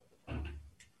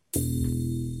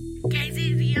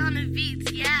KZZ on the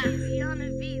beats, yeah.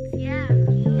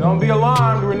 Don't be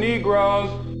alarmed, we're Negroes.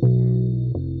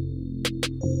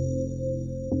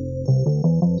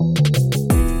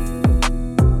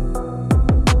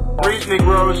 Please,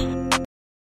 Negroes.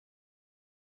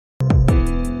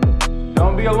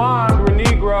 Don't be alarmed, we're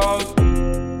Negroes.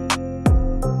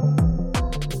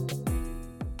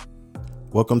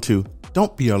 Welcome to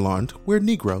Don't Be Alarmed, We're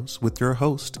Negroes with your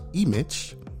host, E.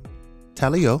 Mitch,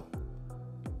 Talio.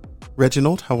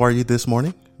 Reginald, how are you this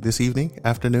morning, this evening,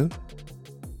 afternoon?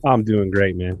 I'm doing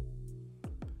great, man.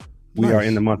 We Nice. are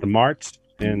in the month of March,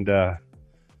 and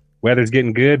weather's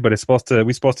getting good, but we're supposed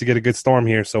to get a good storm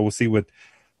here, so we'll see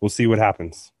what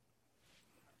happens.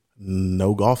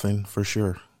 No golfing for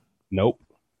sure. Nope.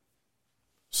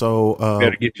 So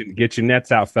Better get your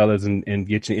nets out, fellas, and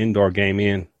get your indoor game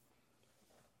in.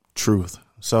 truth.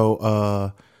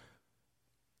 So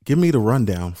give me the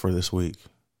rundown for this week.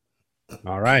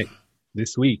 All right.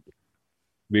 This week,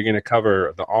 we're going to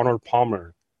cover the Arnold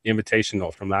Palmer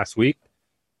Invitational from last week,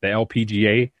 the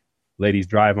LPGA Ladies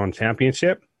Drive-On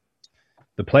Championship,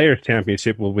 the Players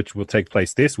Championship, which will take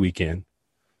place this weekend.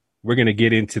 We're going to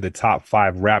get into the top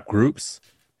 5 rap groups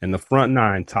and the front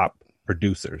 9 top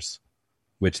producers,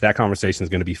 which that conversation is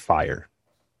going to be fire.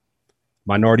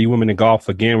 Minority women in golf.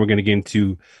 Again, we're going to get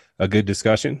into a good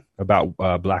discussion about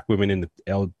black women in the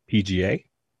LPGA.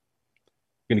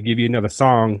 Going to give you another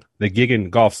song, the Giggin'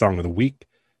 Golf Song of the Week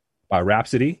by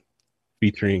Rhapsody,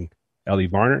 featuring Ellie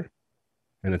Varner,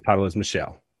 and the title is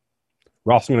Michelle.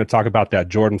 We're also going to talk about that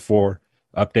Jordan 4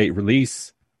 update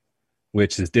release,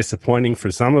 which is disappointing for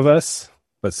some of us,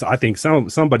 but I think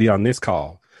somebody on this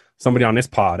pod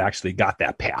actually got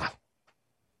that path.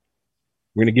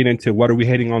 We're going to get into what are we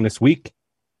hitting on this week,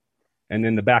 and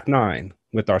then the back 9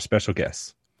 with our special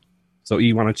guests. So,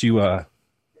 E, why don't you,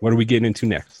 what are we getting into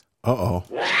next? Uh-oh.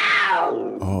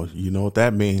 Oh, you know what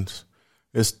that means.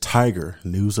 It's Tiger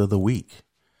News of the Week.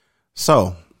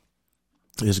 So,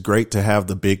 it's great to have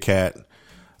the big cat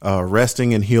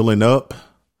resting and healing up.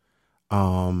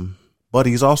 But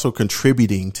he's also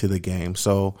contributing to the game.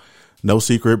 So, no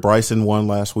secret, Bryson won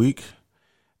last week.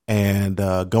 And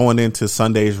going into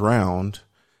Sunday's round,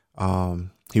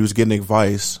 he was getting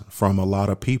advice from a lot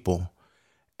of people.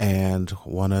 And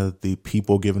one of the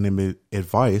people giving him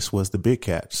advice was the big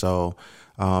cat. So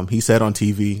he said on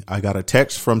TV, I got a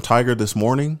text from Tiger this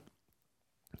morning.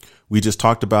 We just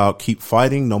talked about keep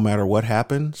fighting no matter what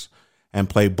happens and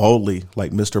play boldly,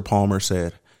 like Mr. Palmer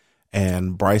said.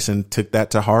 And Bryson took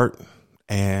that to heart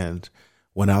and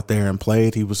went out there and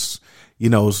played. He was,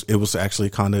 it was actually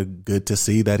kind of good to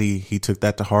see that he took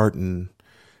that to heart and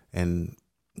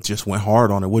just went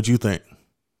hard on it. What'd you think?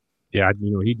 Yeah,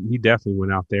 he definitely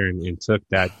went out there and took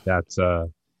that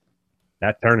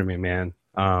tournament, man.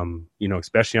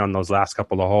 Especially on those last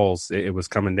couple of holes, it was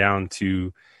coming down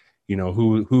to,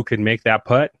 who could make that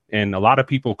putt. And a lot of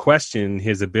people question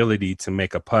his ability to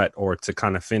make a putt or to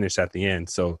kind of finish at the end.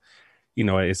 So,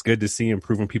 it's good to see him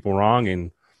proving people wrong.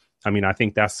 And I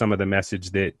think that's some of the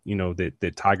message that,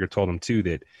 that Tiger told him too,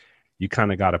 that you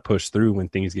kind of got to push through when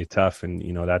things get tough, and,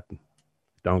 that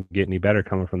don't get any better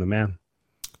coming from the man.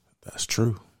 That's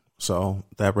true. So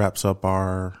that wraps up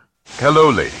our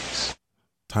Hello, ladies.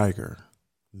 Tiger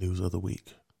News of the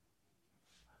Week.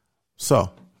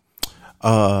 So,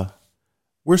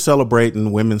 we're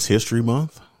celebrating Women's History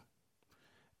Month.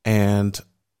 And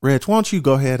Reg, why don't you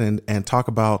go ahead and talk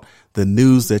about the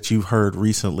news that you've heard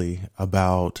recently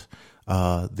about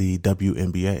the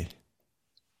WNBA?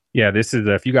 Yeah, this is,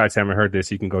 if you guys haven't heard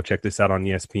this, you can go check this out on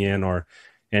ESPN or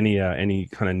any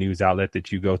kind of news outlet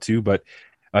that you go to. But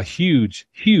a huge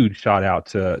shout out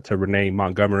to Renee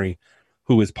Montgomery,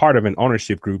 who is part of an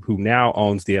ownership group who now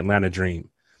owns the Atlanta Dream.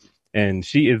 And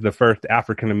she is the first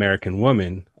African-American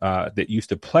woman that used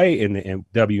to play in the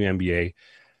WNBA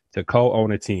to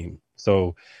co-own a team.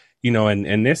 So,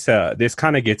 and this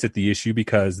kind of gets at the issue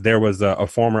because there was a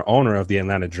former owner of the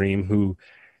Atlanta Dream who,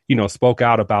 spoke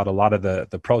out about a lot of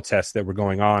the protests that were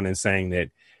going on and saying that,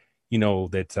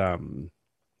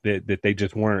 that they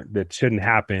just weren't, that shouldn't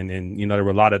happen. And, there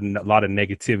were a lot of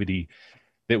negativity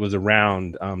that was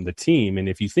around the team. And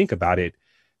if you think about it,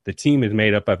 the team is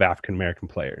made up of African-American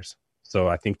players. So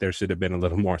I think there should have been a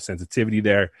little more sensitivity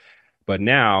there. But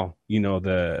now,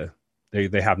 they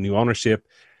have new ownership.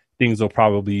 Things will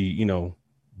probably,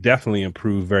 definitely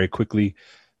improve very quickly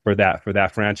for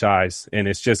that franchise. And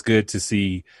it's just good to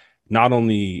see not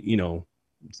only,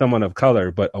 someone of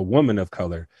color, but a woman of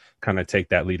color kind of take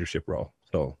that leadership role.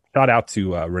 So shout out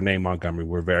to Renee Montgomery.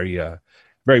 We're very,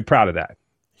 very proud of that.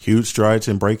 Huge strides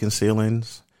in breaking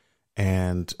ceilings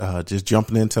and just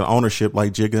jumping into ownership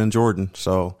like Jigga and Jordan.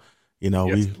 So,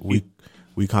 Yes.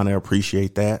 We kind of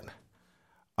appreciate that.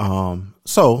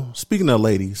 So speaking of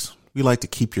ladies, we like to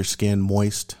keep your skin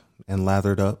moist and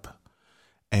lathered up,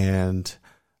 and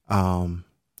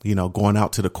going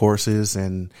out to the courses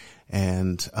and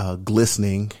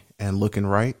glistening and looking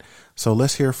right. So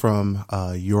let's hear from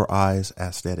Your Eyes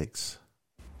Aesthetics.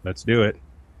 Let's do it.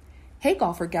 Hey,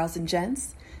 golfer gals and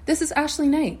gents. This is Ashley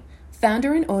Knight,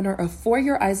 founder and owner of For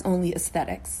Your Eyes Only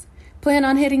Aesthetics. Plan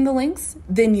on hitting the links?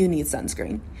 Then you need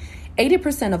sunscreen.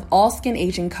 80% of all skin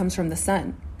aging comes from the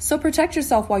sun, so protect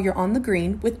yourself while you're on the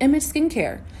green with Image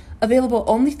Skincare, available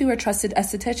only through a trusted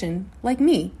esthetician like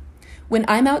me. When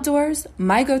I'm outdoors,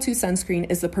 my go-to sunscreen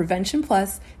is the Prevention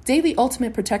Plus Daily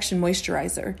Ultimate Protection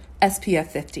Moisturizer, SPF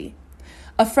 50.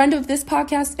 A friend of this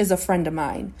podcast is a friend of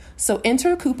mine, so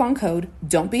enter coupon code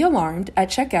Don't Be Alarmed at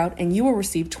checkout and you will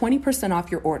receive 20% off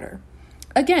your order.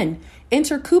 Again,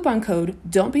 enter coupon code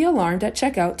Don't Be Alarmed at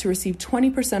checkout to receive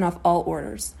 20% off all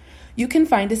orders. You can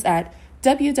find us at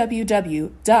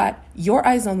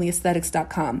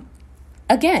www.youreyesonlyaesthetics.com.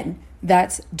 Again,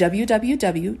 that's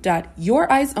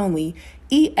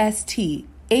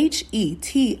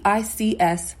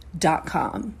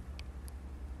www.youreyesonlyaesthetics.com.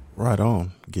 Right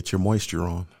on. Get your moisture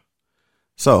on.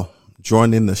 So,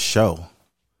 join in the show.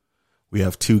 We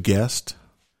have two guests.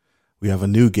 We have a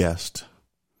new guest,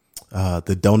 the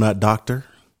Donut Doctor,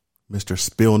 Mr.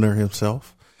 Spillner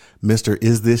himself. Mr.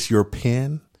 Is This Your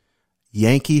Pen?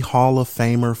 Yankee Hall of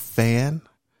Famer fan,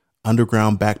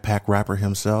 underground backpack rapper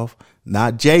himself.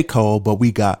 Not J. Cole, but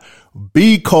we got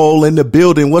B. Cole in the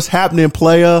building. What's happening,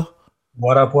 playa?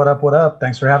 What up, what up, what up?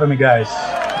 Thanks for having me, guys.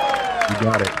 You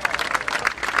got it.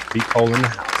 B. Cole in the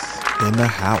house. In the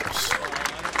house.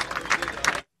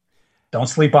 Don't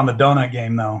sleep on the donut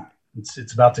game, though.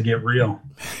 It's about to get real.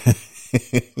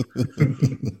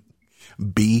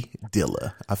 B.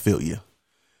 Dilla. I feel you.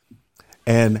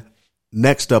 And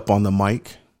next up on the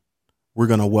mic, we're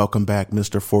going to welcome back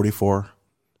Mr. 44,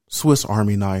 Swiss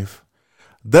Army Knife,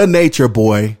 the Nature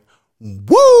Boy.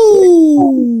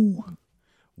 Woo!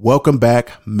 Welcome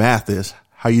back, Mathis.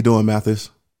 How you doing, Mathis?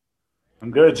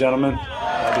 I'm good, gentlemen.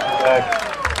 Glad to be back.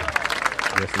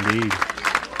 Yes, indeed.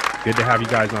 Good to have you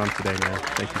guys on today, man.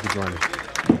 Thank you for joining.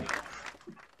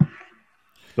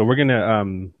 So we're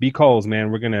gonna be Coles, man.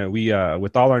 We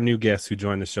with all our new guests who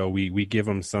join the show, we give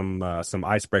them some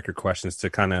icebreaker questions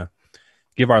to kind of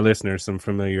give our listeners some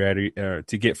familiarity,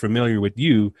 to get familiar with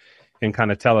you, and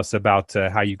kind of tell us about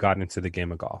how you got into the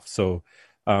game of golf. So,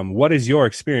 what is your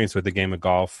experience with the game of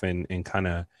golf, and kind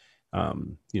of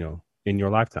in your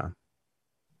lifetime?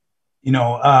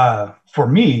 For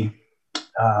me,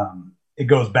 it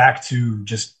goes back to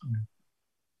just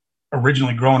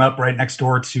originally growing up right next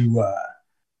door to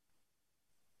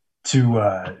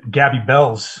Gabby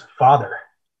Bell's father.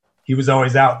 He was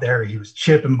always out there. He was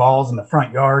chipping balls in the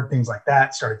front yard, things like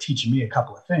that. Started teaching me a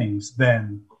couple of things.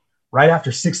 Then right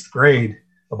after sixth grade,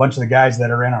 a bunch of the guys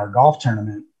that are in our golf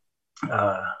tournament,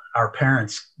 our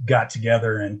parents got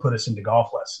together and put us into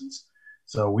golf lessons.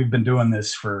 So we've been doing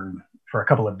this for a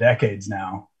couple of decades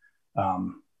now.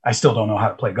 I still don't know how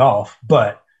to play golf,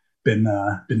 but been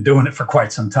doing it for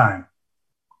quite some time.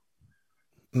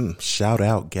 Shout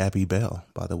out Gabby Bell,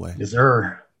 by the way. Yes,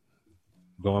 sir.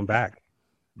 Going back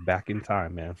in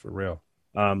time, man, for real.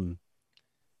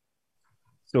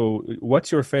 So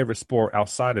what's your favorite sport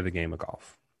outside of the game of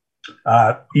golf?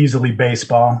 Easily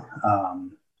baseball.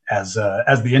 As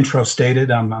the intro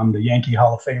stated, I'm the Yankee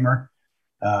Hall of Famer.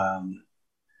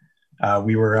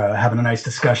 We were having a nice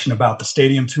discussion about the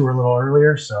stadium tour a little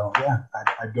earlier. So yeah,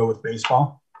 I'd go with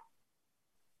baseball.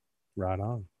 Right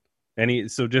on.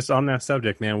 So just on that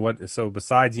subject, man, so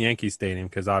besides Yankee Stadium,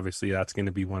 because obviously that's going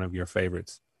to be one of your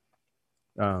favorites,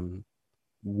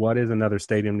 what is another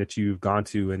stadium that you've gone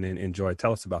to and enjoyed?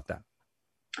 Tell us about that.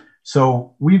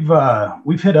 So we've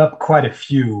hit up quite a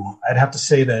few. I'd have to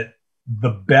say that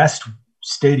the best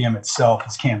stadium itself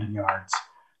is Camden Yards.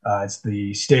 It's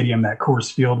the stadium that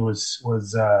Coors Field was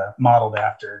modeled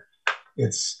after.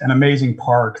 It's an amazing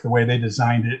park, the way they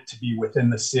designed it to be within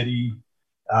the city.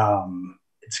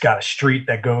 It's got a street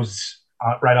that goes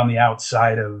right on the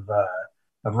outside of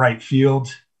right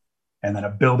field, and then a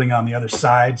building on the other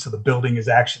side. So the building is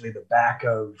actually the back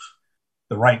of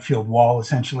the right field wall,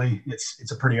 essentially.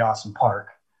 It's a pretty awesome park.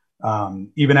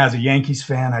 Even as a Yankees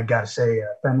fan, I got to say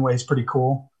Fenway's pretty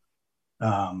cool.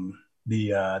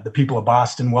 The people of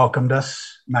Boston welcomed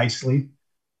us nicely,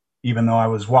 even though I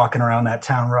was walking around that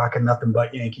town rocking nothing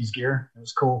but Yankees gear. It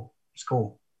was cool. It's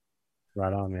cool.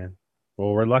 Right on, man.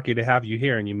 Well, we're lucky to have you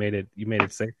here, and you made it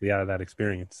safely out of that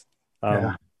experience.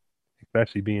 Yeah.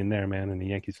 Especially being there, man, and a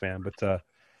Yankees fan. But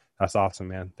that's awesome,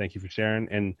 man. Thank you for sharing.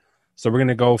 And So we're going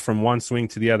to go from one swing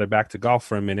to the other, back to golf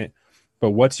for a minute. But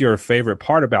what's your favorite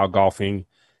part about golfing?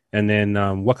 And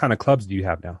then what kind of clubs do you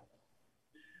have now?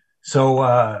 So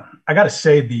I got to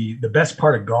say the best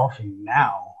part of golfing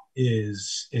now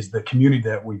is the community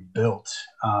that we built.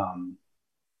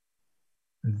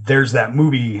 There's that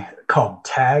movie called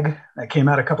Tag that came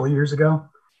out a couple of years ago,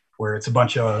 where it's a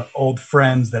bunch of old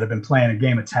friends that have been playing a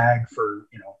game of tag for,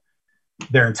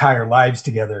 their entire lives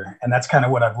together. And that's kind of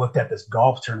what I've looked at this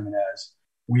golf tournament as.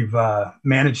 We've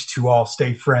managed to all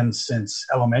stay friends since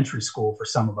elementary school for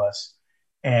some of us.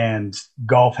 And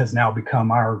golf has now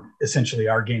become essentially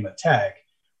our game of tag,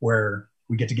 where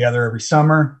we get together every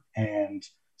summer and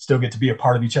still get to be a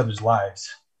part of each other's lives.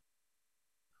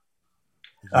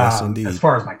 Yes, indeed. As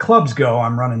far as my clubs go,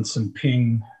 I'm running some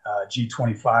Ping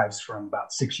G25s from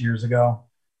about 6 years ago.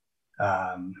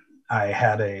 I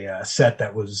had a set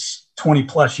that was 20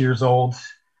 plus years old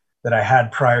that I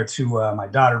had prior to my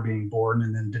daughter being born,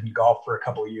 and then didn't golf for a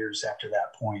couple of years after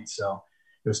that point. So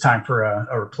it was time for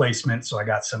a replacement. So I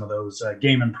got some of those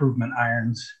game improvement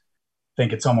irons. I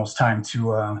think it's almost time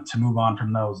to move on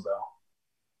from those, though.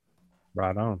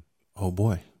 Right on. Oh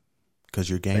boy, because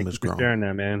your game is grown. Thank you for sharing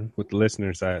that, man, with the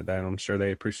listeners. That I'm sure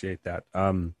they appreciate that.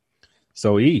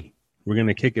 So E, we're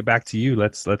gonna kick it back to you.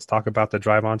 Let's talk about the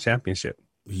Drive On Championship.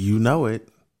 You know it.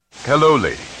 Hello,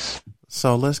 ladies.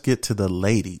 So let's get to the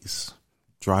ladies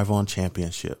Drive On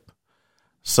Championship.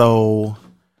 So,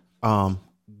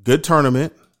 good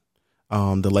tournament.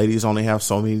 The ladies only have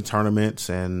so many tournaments,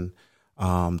 and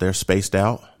they're spaced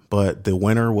out. But the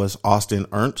winner was Austin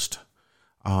Ernst,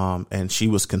 and she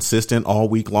was consistent all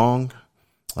week long,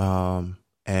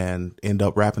 and end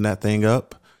up wrapping that thing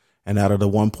up. And out of the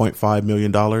 $1.5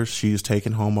 million, she's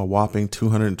taken home a whopping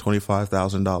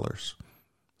 $225,000.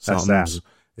 That's sad.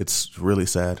 It's really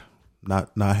sad.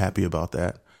 Not happy about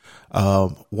that.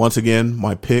 Once again,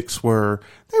 my picks were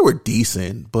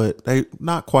decent, but they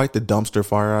not quite the dumpster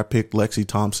fire. I picked Lexi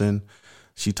Thompson.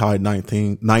 She tied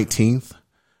 19th.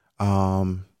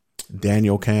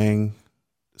 Daniel Kang,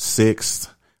 6th.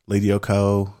 Lydia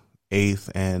Ko, 8th.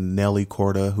 And Nelly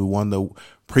Korda, who won the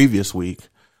previous week.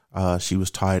 She was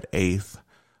tied 8th.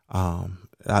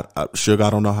 Suge, I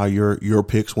don't know how your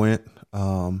picks went.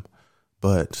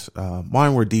 But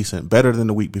mine were decent, better than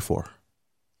the week before.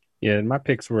 Yeah, my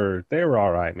picks were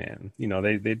all right, man.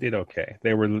 They did okay.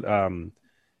 They were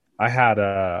I had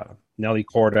Nelly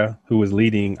Korda, who was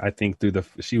leading, I think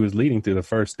she was leading through the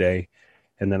first day,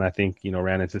 and then I think,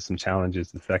 ran into some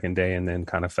challenges the second day and then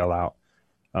kind of fell out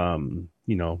the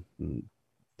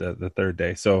third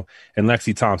day. So, and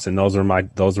Lexi Thompson, those were my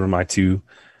two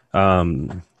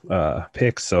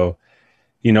picks. So,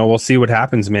 we'll see what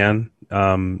happens, man.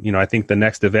 I think the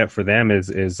next event for them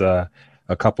is a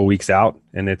couple weeks out,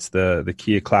 and it's the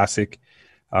Kia Classic,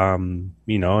 and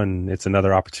it's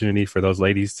another opportunity for those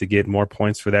ladies to get more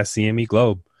points for that CME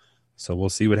Globe. So we'll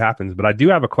see what happens. But I do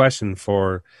have a question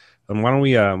why don't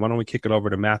we kick it over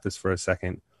to Mathis for a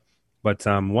second? But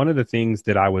one of the things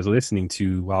that I was listening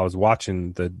to while I was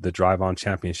watching the Drive On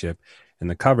Championship and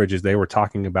the coverage is they were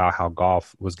talking about how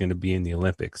golf was going to be in the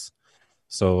Olympics.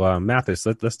 So, Mathis,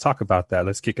 let's talk about that.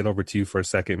 Let's kick it over to you for a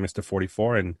second, Mr.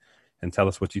 44, and tell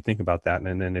us what you think about that.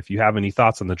 And then if you have any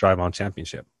thoughts on the Drive On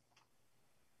Championship.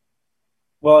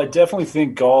 Well, I definitely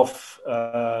think golf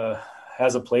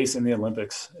has a place in the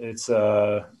Olympics. It's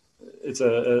a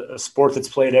sport that's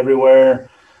played everywhere.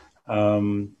 A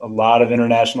lot of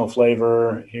international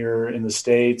flavor here in the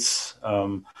States.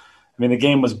 The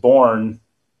game was born,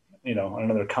 on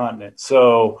another continent.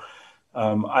 So,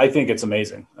 I think it's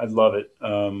amazing. I love it.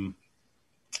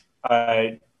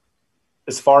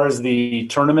 As far as the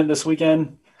tournament this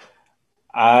weekend,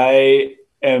 I'm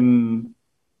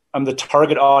the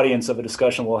target audience of a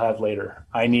discussion we'll have later.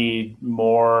 I need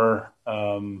more.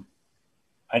 I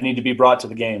need to be brought to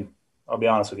the game. I'll be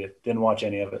honest with you. Didn't watch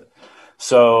any of it.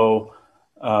 So,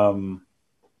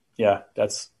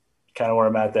 that's kind of where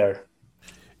I'm at there.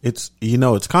 It's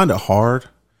kind of hard.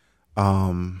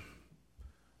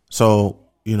 So,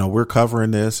 we're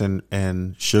covering this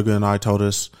and Sugar and I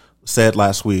said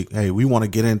last week, hey, we want to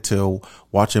get into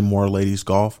watching more ladies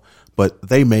golf, but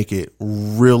they make it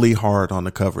really hard on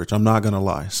the coverage. I'm not going to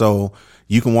lie. So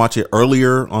you can watch it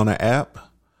earlier on an app,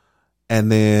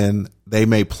 and then they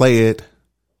may play it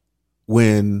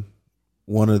when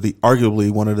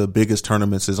arguably one of the biggest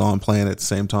tournaments is on playing at the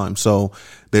same time. So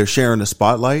they're sharing the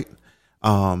spotlight.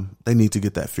 They need to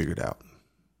get that figured out.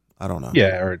 I don't know.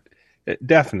 Yeah,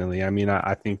 definitely.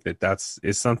 I think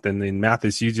it's something. In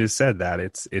Mathis, you just said that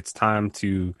it's time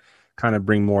to kind of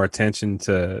bring more attention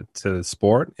to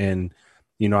sport, and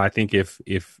I think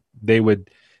if they would,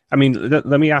 I mean, let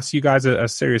me ask you guys a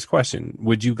serious question.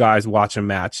 Would you guys watch a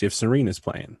match if Serena's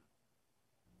playing?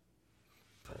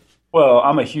 Well,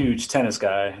 I'm a huge tennis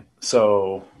guy,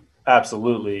 so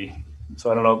absolutely.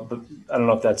 So I don't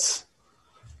know if that's,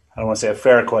 I don't want to say a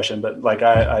fair question, but like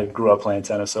I grew up playing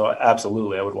tennis, so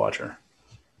absolutely I would watch her.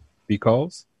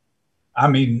 Because? I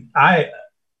mean, I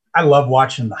love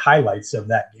watching the highlights of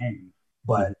that game,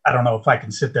 but I don't know if I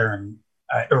can sit there and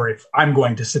or if I'm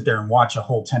going to sit there and watch a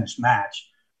whole tennis match.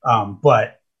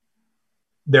 But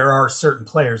there are certain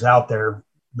players out there,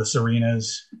 the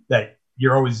Serenas, that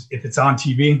you're always, if it's on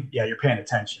TV, yeah, you're paying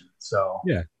attention. So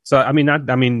yeah. So I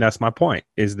mean that's my point,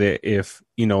 is that if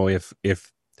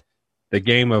the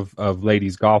game of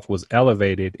ladies golf was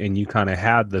elevated and you kind of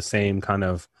had the same kind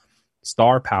of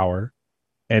star power,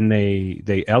 and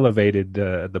they elevated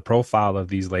the profile of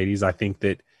these ladies, I think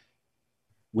that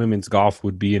women's golf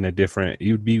would be in a different,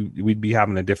 we'd be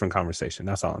having a different conversation.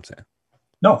 That's all I'm saying.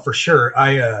 No, for sure.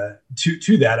 I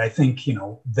to that, I think,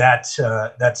 that's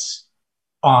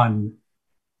on,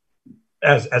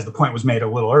 as the point was made a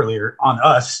little earlier, on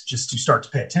us just to start to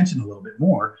pay attention a little bit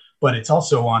more. But it's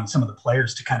also on some of the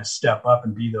players to kind of step up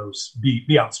and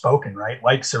be outspoken, right?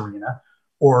 Like Serena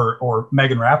or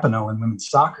Megan Rapinoe in women's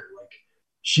soccer. Like,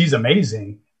 she's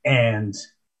amazing, and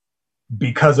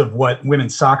because of what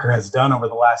women's soccer has done over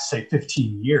the last, say,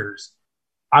 15 years,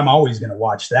 I'm always going to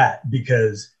watch that,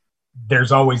 because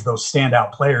there's always those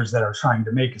standout players that are trying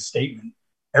to make a statement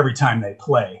every time they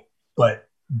play. But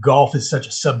golf is such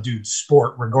a subdued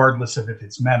sport, regardless of if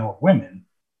it's men or women.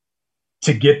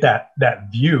 To get that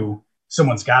view,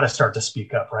 someone's got to start to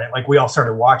speak up, right? Like, we all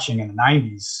started watching in the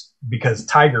 90s because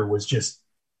Tiger was just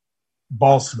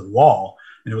balls to the wall.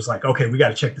 And it was like, okay, we got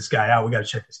to check this guy out. We got to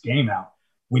check this game out.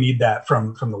 We need that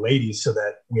from the ladies so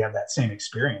that we have that same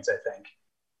experience, I think.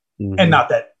 Mm-hmm. And not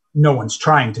that no one's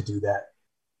trying to do that.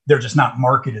 They're just not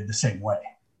marketed the same way.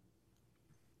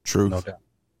 True. No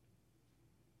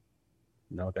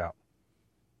doubt.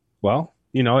 Well,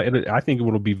 I think it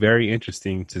will be very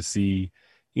interesting to see,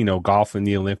 golf in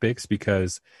the Olympics,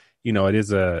 because,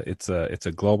 it's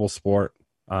a global sport,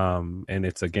 and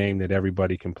it's a game that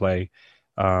everybody can play,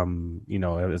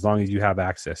 as long as you have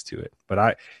access to it.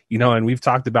 But and we've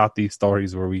talked about these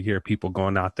stories where we hear people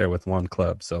going out there with one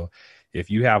club. So if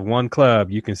you have one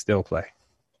club, you can still play.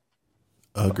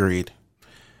 Agreed.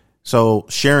 So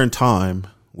sharing time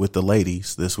with the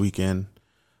ladies this weekend,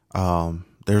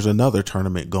 there's another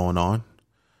tournament going on,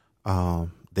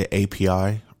 the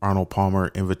API Arnold Palmer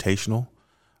Invitational.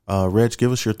 Reg,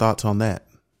 give us your thoughts on that.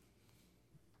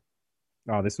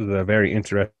 Oh, this was a very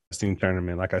interesting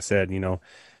tournament. Like I said, the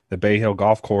Bay Hill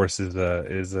Golf Course is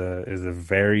a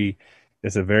very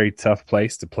tough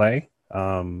place to play.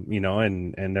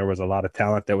 And there was a lot of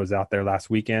talent that was out there last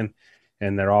weekend,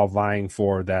 and they're all vying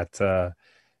for that,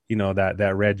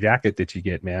 that red jacket that you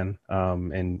get, man.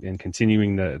 And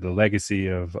continuing the legacy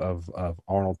of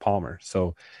Arnold Palmer.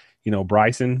 So,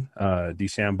 Bryson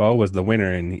DeChambeau was the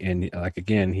winner, and like,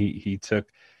 again, he took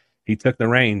the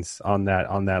reins on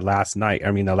that last night.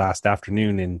 I mean, the last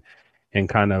afternoon, and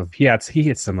kind of he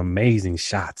hit some amazing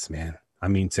shots, man. I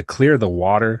mean, to clear the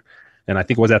water, and I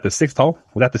think was that the sixth hole?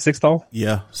 Was that the sixth hole?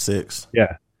 Yeah, 6.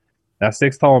 Yeah, that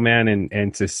sixth hole, man,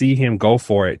 and to see him go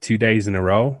for it 2 days in a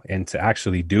row, and to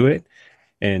actually do it,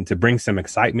 and to bring some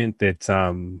excitement that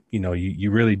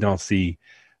you really don't see.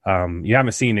 You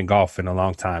haven't seen in golf in a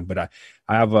long time. But I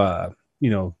have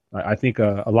I think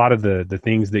a lot of the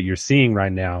things that you're seeing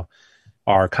right now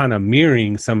are kind of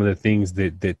mirroring some of the things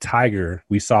that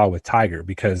we saw with Tiger,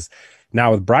 because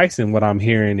now with Bryson, what I'm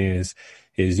hearing is,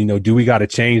 do we got to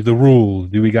change the rules?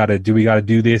 Do we got to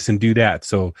do this and do that?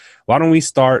 So why don't we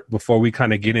start, before we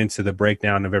kind of get into the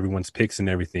breakdown of everyone's picks and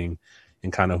everything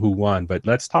and kind of who won, but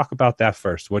let's talk about that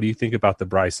first. What do you think about the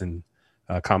Bryson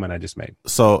comment I just made?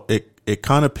 So it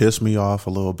kind of pissed me off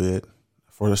a little bit,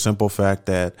 for the simple fact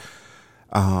that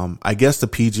I guess the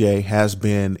PGA has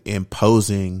been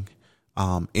imposing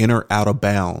in or out of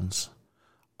bounds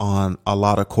on a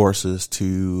lot of courses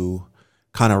to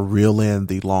kind of reel in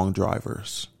the long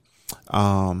drivers.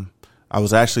 I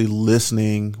was actually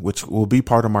listening, which will be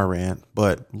part of my rant,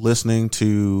 but listening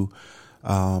to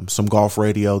some golf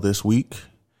radio this week,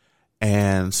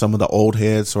 and some of the old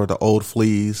heads or the old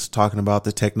fleas talking about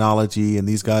the technology, and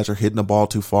these guys are hitting the ball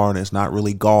too far and it's not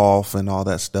really golf and all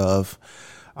that stuff.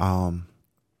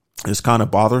 It's kind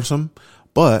of bothersome,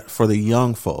 but for the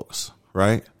young folks,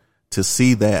 right, to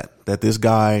see that this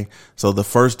guy, so the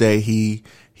first day he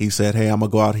said, hey, I'm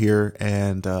gonna go out here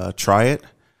and try it.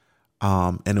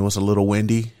 And it was a little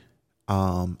windy.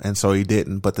 And so he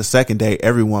didn't. But the second day,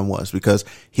 everyone was, because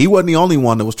he wasn't the only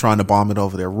one that was trying to bomb it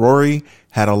over there. Rory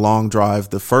had a long drive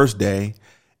the first day,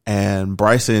 and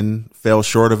Bryson fell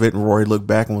short of it. And Rory looked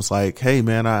back and was like, hey,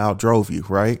 man, I outdrove you,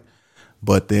 right?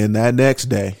 But then that next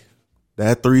day,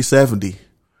 that 370,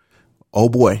 oh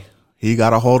boy, he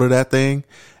got a hold of that thing,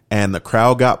 and the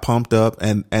crowd got pumped up.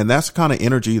 And that's the kind of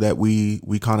energy that we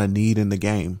kind of need in the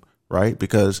game, right?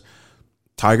 Because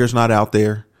Tiger's not out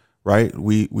there. Right.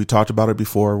 We talked about it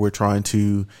before. We're trying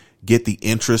to get the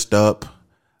interest up.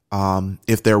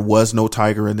 If there was no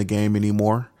Tiger in the game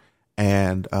anymore,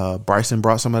 and Bryson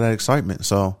brought some of that excitement.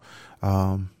 So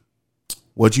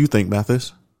what do you think,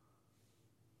 Mathis?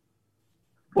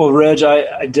 Well, Reg,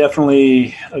 I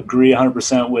definitely agree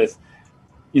 100% with,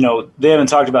 they haven't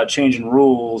talked about changing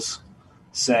rules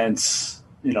since,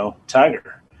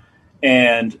 Tiger.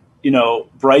 And,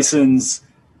 Bryson's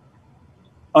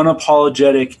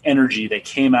unapologetic energy that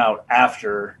came out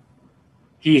after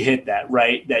he hit that,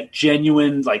 right? That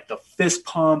genuine, like the fist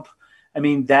pump. I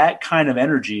mean, that kind of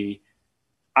energy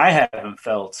I haven't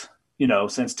felt,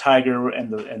 since Tiger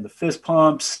and the fist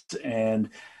pumps. And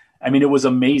I mean, it was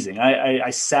amazing. I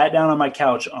sat down on my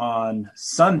couch on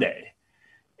Sunday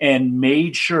and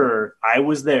made sure I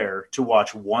was there to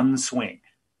watch one swing.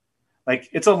 Like,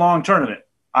 it's a long tournament.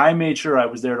 I made sure I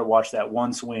was there to watch that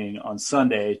one swing on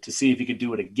Sunday to see if he could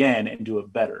do it again and do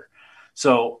it better.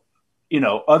 So,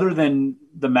 other than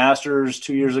the Masters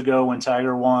 2 years ago when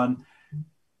Tiger won,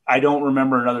 I don't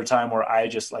remember another time where I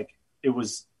just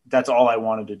that's all I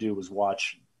wanted to do was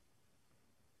watch.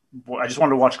 I just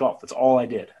wanted to watch golf. That's all I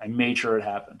did. I made sure it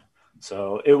happened.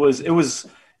 So it was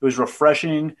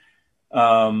refreshing.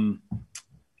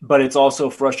 But it's also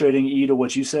frustrating, E, to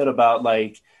what you said about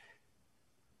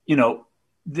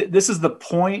this is the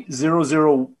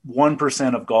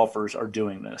 0.001% of golfers are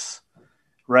doing this,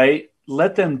 right?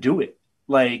 Let them do it.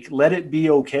 Let it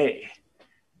be okay,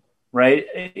 right?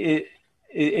 I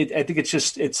think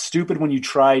it's stupid when you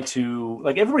try to,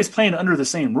 everybody's playing under the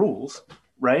same rules,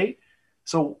 right?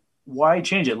 So why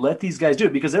change it? Let these guys do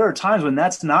it, because there are times when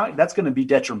that's going to be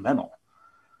detrimental.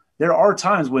 There are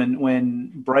times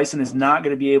when Bryson is not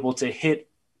going to be able to hit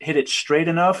it straight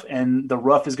enough, and the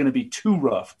rough is going to be too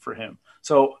rough for him.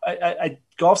 So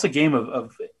golf's a game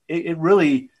of it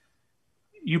really,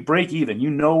 you break even.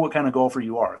 You know what kind of golfer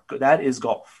you are. That is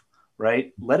golf,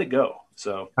 right? Let it go.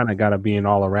 So kind of got to be an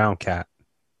all-around cat.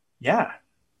 Yeah.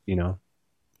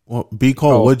 Well, B.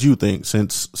 Cole, what'd you think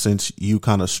since you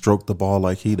kind of stroked the ball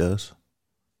like he does?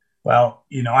 Well,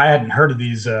 I hadn't heard of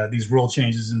these rule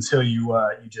changes until you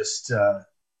just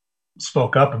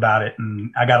spoke up about it,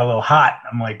 and I got a little hot.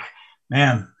 I'm like,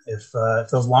 man, if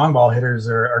those long ball hitters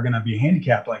are going to be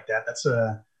handicapped like that,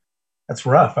 that's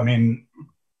rough. I mean,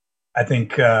 I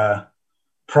think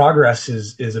progress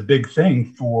is a big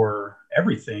thing for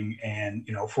everything, and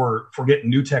if we're getting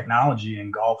new technology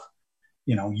in golf,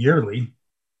 yearly,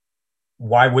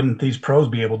 why wouldn't these pros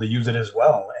be able to use it as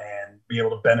well and be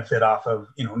able to benefit off of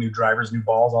new drivers, new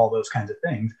balls, all those kinds of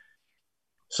things?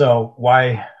 So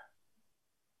why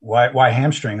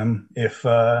hamstring them if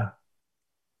they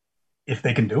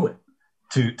can do it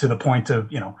to the point of,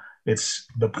 it's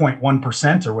the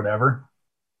 0.1% or whatever,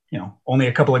 only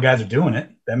a couple of guys are doing it.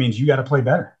 That means you got to play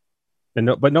better.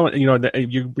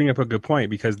 You bring up a good point,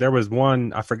 because there was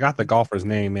one, I forgot the golfer's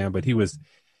name, man, but he wasn't,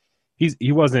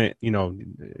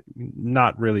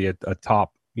 not really a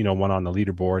top, one on the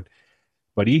leaderboard,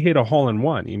 but he hit a hole in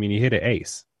one. I mean, he hit an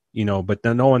ace. But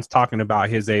then no one's talking about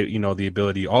his, the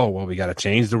ability. Oh, well, we got to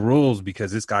change the rules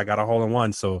because this guy got a hole in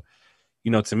one. So,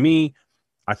 to me,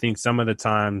 I think some of the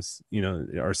times,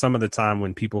 or some of the time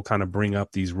when people kind of bring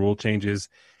up these rule changes,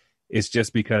 it's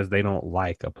just because they don't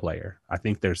like a player. I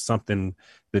think there's something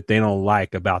that they don't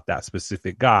like about that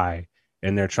specific guy,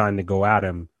 and they're trying to go at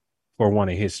him for one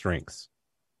of his strengths.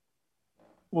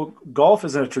 Well, golf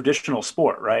is a traditional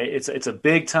sport, right? It's a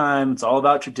big time. It's all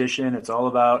about tradition. It's all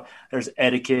about, there's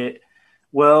etiquette.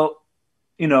 Well,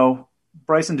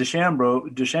 Bryson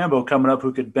DeChambeau coming up,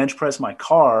 who could bench press my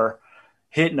car,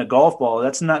 hitting a golf ball.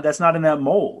 That's not in that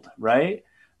mold, right?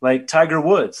 Like Tiger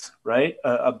Woods, right?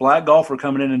 A black golfer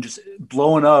coming in and just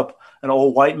blowing up an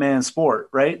old white man sport,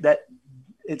 right? That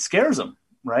it scares them,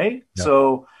 right? Yep.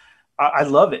 So I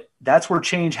love it. That's where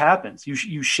change happens.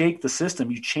 You shake the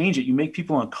system, you change it, you make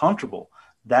people uncomfortable.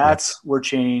 That's where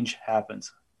change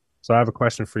happens. So I have a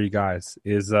question for you guys.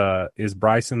 Is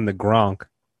Bryson the Gronk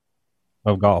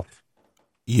of golf?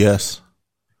 Yes.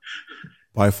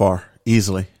 By far.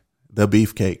 Easily. The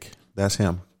beefcake. That's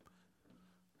him.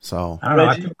 So I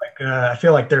don't know. I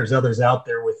feel like there's others out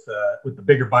there with the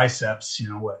bigger biceps.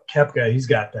 What Koepka, he's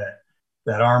got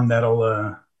that arm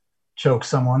that'll choke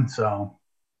someone. So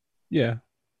Yeah.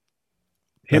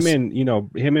 Him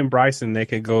and Bryson, they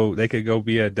could go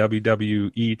be a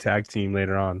WWE tag team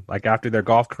later on. Like after their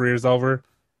golf career's over,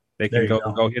 they can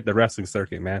go hit the wrestling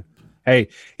circuit, man. Hey,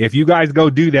 if you guys go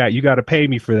do that, you got to pay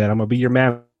me for that. I'm gonna be your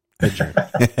manager.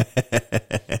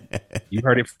 You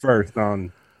heard it first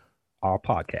on our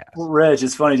podcast. Well, Reg,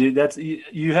 it's funny, dude.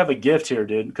 You have a gift here,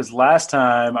 dude. Because last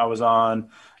time I was on,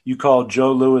 you called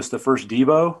Joe Louis the first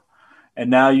Debo, and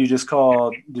now you just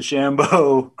called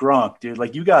DeChambeau Gronk, dude.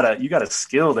 Like you got a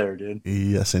skill there, dude.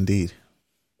 Yes, indeed.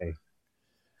 Hey,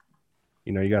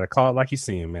 you got to call it like you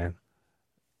see him, man.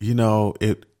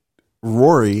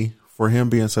 Rory, for him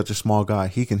being such a small guy,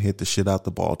 he can hit the shit out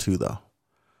the ball too, though.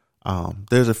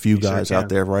 There's a few guys out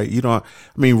there, right?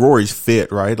 Rory's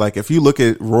fit, right? Like if you look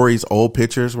at Rory's old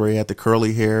pictures where he had the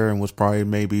curly hair and was probably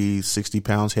maybe 60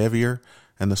 pounds heavier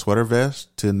and the sweater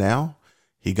vest to now,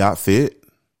 he got fit,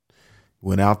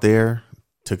 went out there,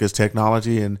 took his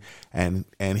technology and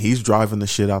he's driving the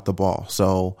shit out the ball.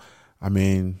 So,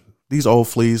 these old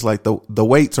fleas, like the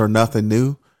weights are nothing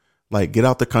new. Like get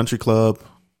out the country club,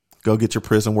 go get your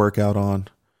prison workout on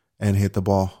and hit the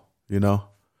ball,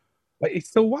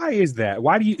 So why is that?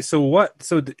 Why do you? So what?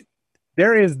 So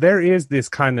there is this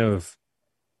kind of,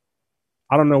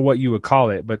 I don't know what you would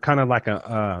call it, but kind of like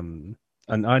an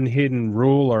unhidden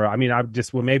rule, or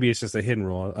maybe it's just a hidden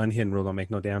rule. An unhidden rule don't make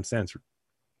no damn sense.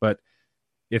 But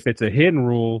if it's a hidden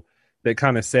rule that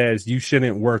kind of says you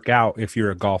shouldn't work out if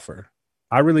you're a golfer,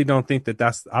 I really don't think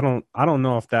that's. I don't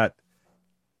know if that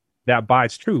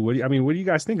bites true. What do you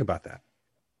guys think about that?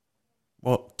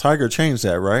 Well, Tiger changed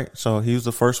that, right? So he was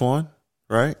the first one,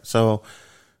 right? So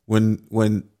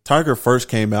when Tiger first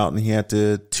came out and he had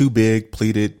the too big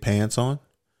pleated pants on,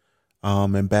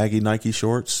 and baggy Nike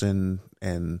shorts and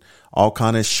all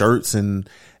kind of shirts and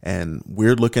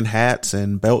weird looking hats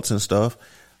and belts and stuff,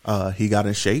 he got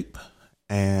in shape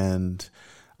and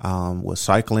was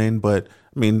cycling. But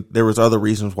there was other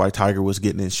reasons why Tiger was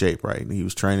getting in shape, right? He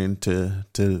was training to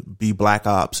be black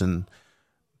ops and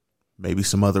maybe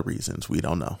some other reasons. We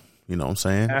don't know. You know what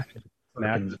I'm saying?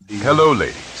 Hello,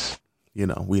 ladies.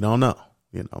 We don't know.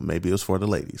 Maybe it was for the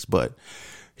ladies, but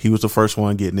he was the first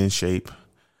one getting in shape.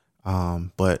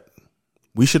 But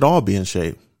we should all be in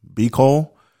shape. B.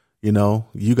 Cole, you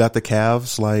got the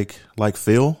calves like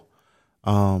Phil.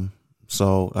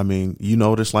 So,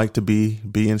 what it's like to be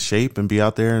in shape and be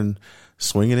out there and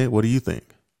swinging it. What do you think?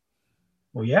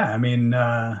 Well, yeah,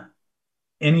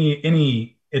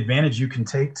 any advantage you can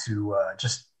take to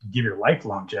just give your life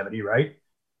longevity, right?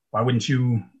 Why wouldn't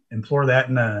you implore that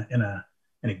in a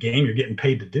game you're getting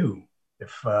paid to do?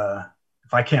 If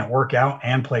I can't work out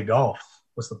and play golf,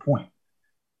 what's the point?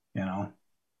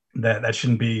 That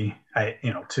shouldn't be.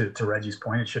 To Reggie's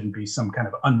point, it shouldn't be some kind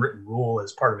of unwritten rule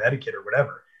as part of etiquette or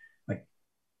whatever. Like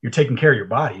you're taking care of your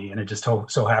body, and it just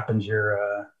so happens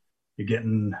you're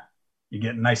getting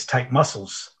nice tight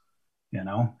muscles.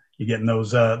 You're getting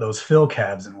those Phil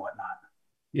calves and whatnot.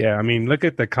 Yeah, look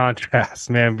at the contrast,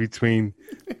 man, between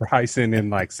Bryson and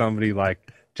like somebody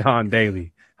like John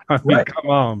Daly. Right. Come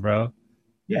on, bro.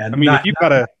 Yeah, if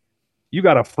you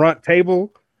got a front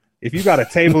table, if you got a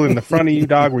table in the front of you,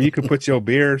 dog, where you can put your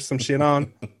beer, some shit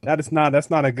on, that's not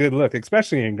a good look,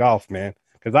 especially in golf, man.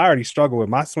 Because I already struggle with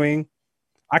my swing.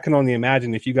 I can only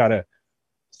imagine if you got to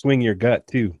swing your gut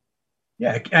too.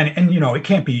 Yeah, and it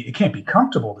can't be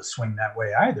comfortable to swing that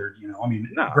way either.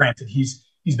 No. Granted, he's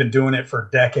been doing it for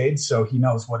decades, so he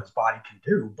knows what his body can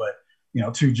do. But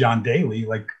to John Daly,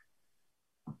 like,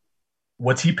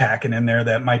 what's he packing in there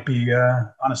that might be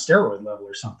on a steroid level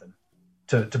or something?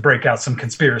 To break out some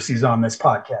conspiracies on this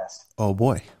podcast. Oh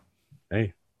boy,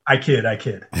 hey, I kid.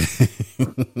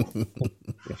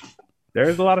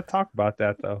 There's a lot of talk about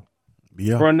that though.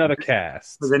 Yeah, for another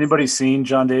cast. Has anybody seen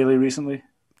John Daly recently?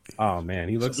 Oh man,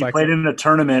 he looks he like played in a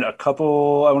tournament I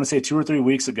want to say 2 or 3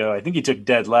 weeks ago. I think he took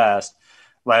dead last.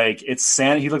 Like it's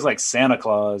Santa. He looks like Santa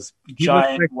Claus,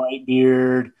 giant white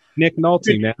beard. Nick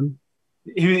Nolte, man.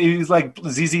 He was like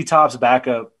ZZ Top's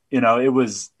backup. It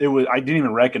was. I didn't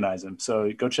even recognize him. So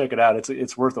go check it out.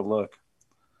 It's worth a look.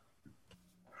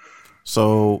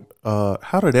 So,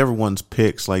 how did everyone's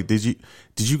picks? Like, did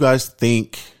you guys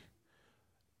think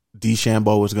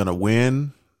DeChambeau was going to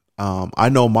win? I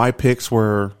know my picks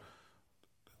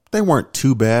they weren't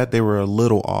too bad. They were a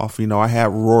little off. I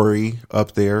had Rory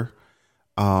up there.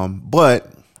 But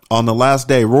on the last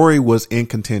day, Rory was in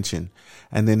contention,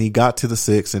 and then he got to the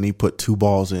 6 and he put 2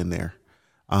 balls in there.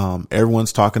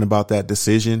 Everyone's talking about that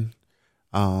decision.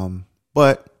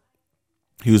 But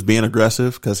he was being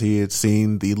aggressive because he had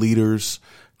seen the leaders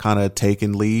kind of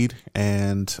taking lead,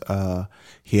 and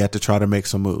he had to try to make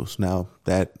some moves. Now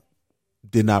that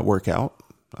did not work out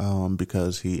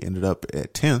because he ended up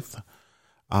at 10th.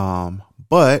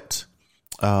 But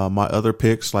my other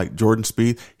picks like Jordan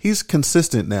Spieth, he's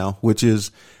consistent now, which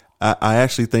is I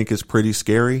actually think is pretty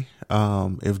scary.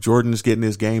 If Jordan is getting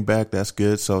his game back, that's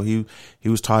good. So he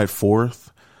was tied 4th.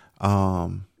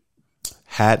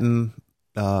 Hatton,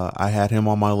 I had him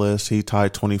on my list. He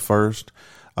tied 21st.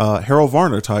 Harold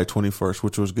Varner tied 21st,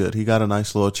 which was good. He got a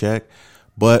nice little check.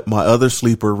 But my other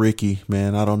sleeper, Ricky,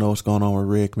 man, I don't know what's going on with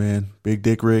Rick, man. Big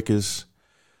Dick Rick is,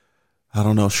 I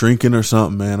don't know, shrinking or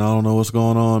something, man. I don't know what's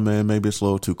going on, man. Maybe it's a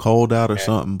little too cold out or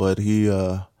something, but he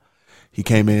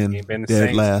came in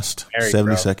dead last,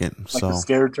 72nd. Like a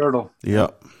scared turtle.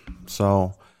 Yep.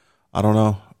 So I don't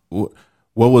know.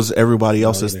 What was everybody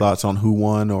else's thoughts on who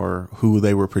won or who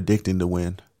they were predicting to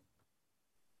win?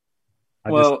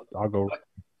 I'll go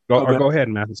ahead,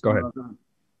 Mathis. Go ahead.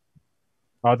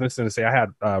 I was just going to say I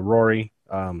had Rory,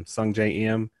 Sung J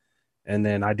M, and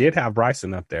then I did have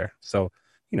Bryson up there. So,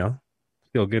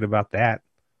 feel good about that.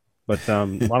 But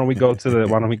why don't we go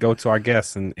to our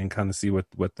guests and kind of see what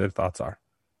their thoughts are?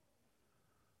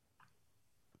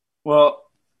 Well,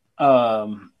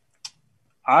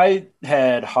 I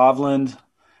had Hovland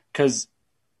because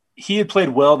he had played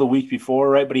well the week before,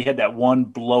 right? But he had that one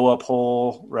blow up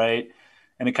hole, right?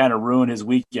 And it kind of ruined his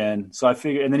weekend. So I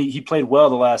figured, and then he played well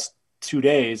the last 2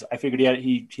 days. I figured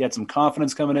he had some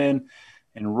confidence coming in,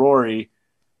 and Rory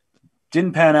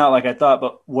didn't pan out like I thought.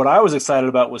 But what I was excited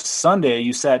about was Sunday.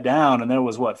 You sat down and there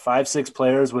was 5-6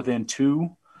 players within 2,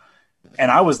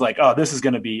 and I was like, oh, this is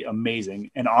going to be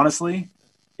amazing. And honestly,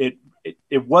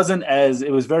 it wasn't as,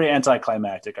 it was very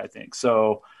anticlimactic, I think.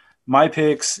 So my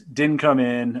picks didn't come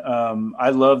in.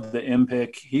 I loved the M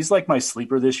pick. He's like my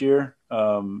sleeper this year.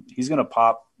 He's going to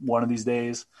pop one of these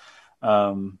days.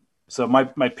 So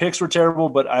my picks were terrible,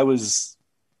 but I don't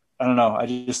know.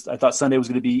 I thought Sunday was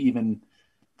going to be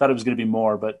thought it was going to be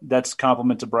more, but that's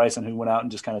compliment to Bryson, who went out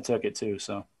and just kind of took it too.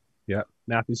 So, yeah.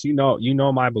 Mathis, you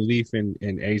know my belief in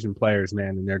Asian players,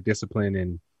 man, and their discipline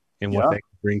and what they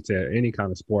can bring to any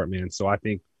kind of sport, man. So I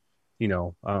think,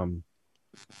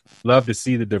 love to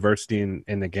see the diversity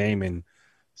in the game and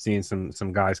seeing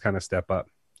some guys kind of step up.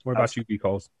 What about you, B.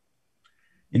 Coles?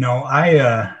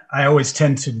 I always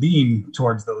tend to lean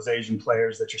towards those Asian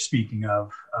players that you're speaking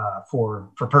of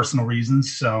for personal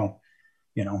reasons. So,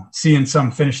 seeing some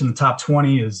finish in the top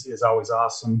 20 is always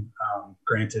awesome.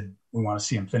 Granted, we want to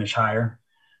see them finish higher,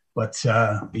 but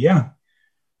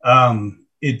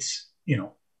it's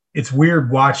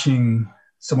weird watching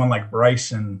someone like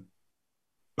Bryson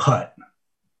putt.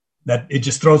 That it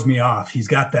just throws me off. He's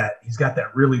got that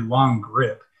really long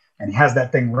grip, and he has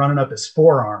that thing running up his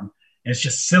forearm. And it's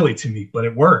just silly to me, but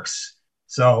it works.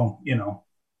 So,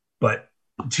 but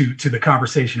to the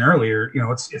conversation earlier,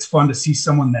 it's fun to see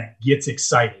someone that gets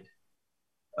excited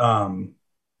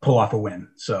pull off a win.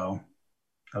 So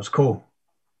that was cool.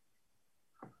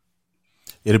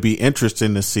 It'll be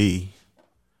interesting to see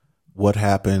what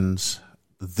happens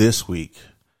this week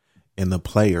in the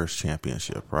Players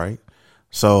Championship, right?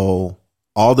 So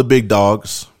all the big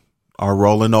dogs are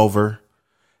rolling over,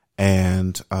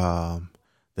 and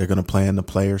they're going to play in the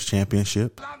Players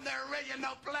Championship. I'm the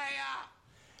original player.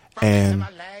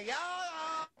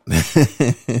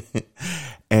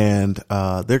 And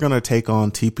they're going to take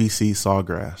on TPC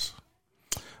Sawgrass.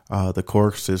 The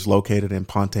course is located in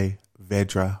Ponte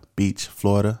Vedra Beach,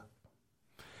 Florida.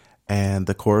 And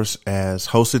the course has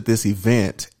hosted this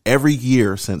event every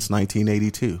year since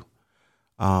 1982.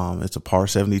 It's a par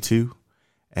 72,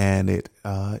 and it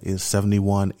is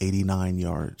 7189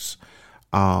 yards.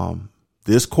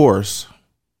 This course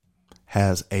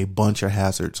has a bunch of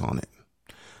hazards on it.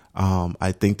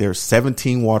 I think there's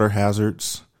 17 water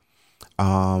hazards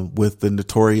with the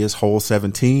notorious hole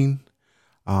 17,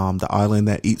 the island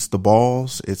that eats the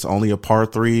balls. It's only a par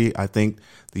 3. I think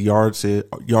the yards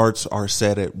are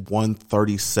set at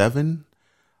 137.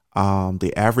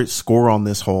 The average score on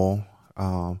this hole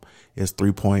is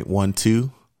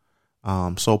 3.12.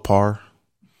 So par.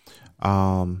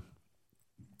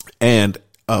 And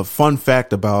a fun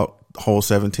fact about hole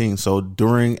 17. So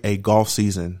during a golf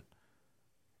season,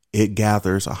 it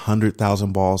gathers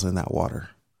 100,000 balls in that water.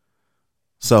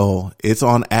 So it's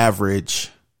on average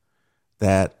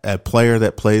that a player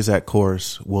that plays that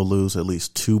course will lose at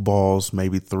least 2 balls,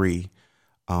 maybe 3,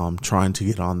 trying to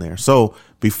get on there. So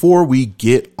before we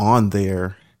get on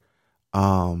there,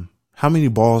 how many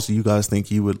balls do you guys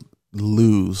think you would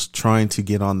lose trying to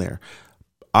get on there?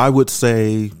 I would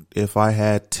say if I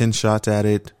had 10 shots at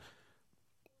it,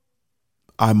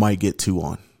 I might get 2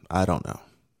 on. I don't know.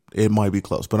 It might be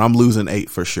close, but I'm losing 8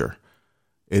 for sure.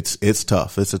 It's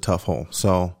tough. It's a tough hole.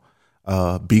 So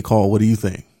B Call, what do you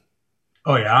think?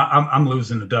 Oh yeah, I'm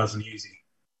losing a dozen easy.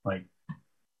 Like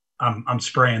I'm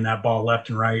spraying that ball left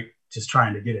and right, just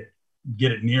trying to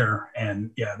get it near.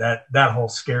 And yeah, that hole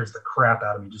scares the crap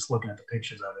out of me just looking at the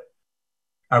pictures of it.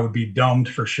 I would be domed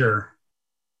for sure.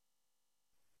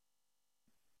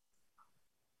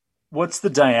 What's the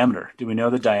diameter? Do we know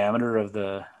the diameter of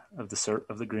the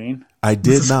green? I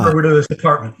did not. Over to this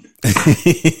apartment.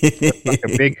 Like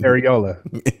a big areola.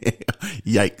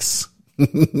 Yikes.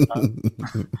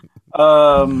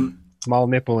 Small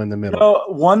nipple in the middle.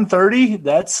 130.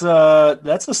 That's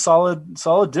a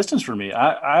solid distance for me.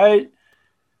 I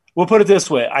we'll put it this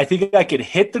way. I think I could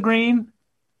hit the green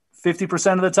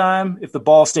 50% of the time if the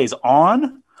ball stays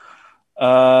on.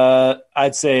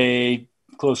 I'd say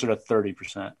closer to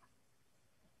 30%.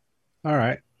 All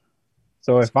right.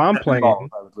 So if I'm playing, I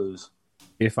would lose.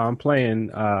 If I'm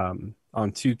playing on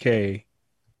 2K,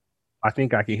 I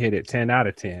think I can hit it 10 out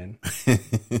of 10.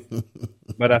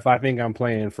 But if I think I'm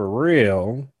playing for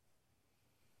real,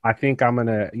 I think I'm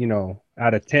gonna,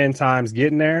 out of 10 times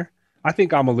getting there, I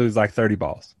think I'm gonna lose like 30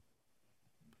 balls.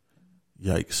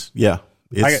 Yikes! Yeah,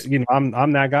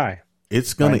 I'm that guy.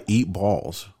 It's gonna eat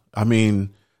balls. I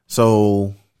mean,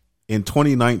 so in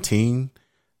 2019,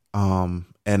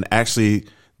 and actually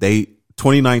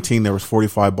 2019 there was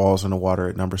 45 balls in the water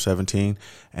at number 17,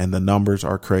 and the numbers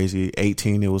are crazy.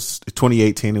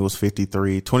 2018 it was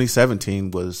 53.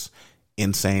 2017 was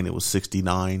insane. It was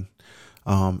 69.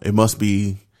 It must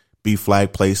be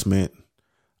flag placement.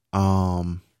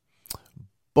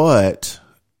 But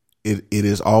it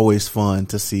is always fun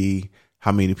to see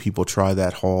how many people try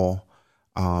that hole.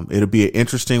 It'll be an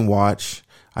interesting watch.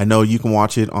 I know you can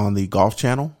watch it on the Golf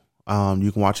Channel.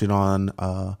 You can watch it on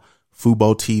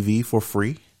Fubo TV for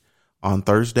free on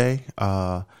Thursday.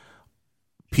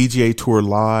 PGA Tour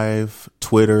Live,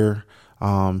 Twitter,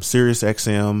 Sirius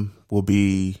XM will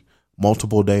be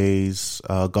multiple days.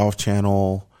 Golf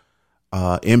Channel,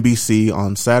 NBC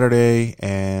on Saturday,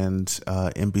 and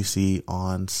NBC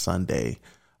on Sunday,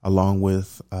 along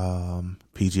with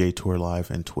PGA Tour Live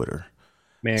and Twitter.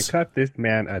 Man, cut this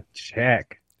man a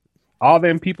check. All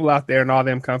them people out there and all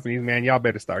them companies, man, y'all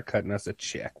better start cutting us a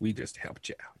check. We just helped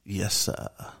you out. Yes, sir.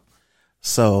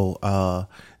 So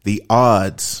the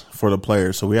odds for the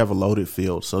players. So we have a loaded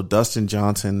field. So Dustin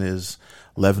Johnson is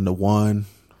 11-1.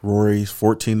 Rory's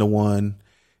 14-1.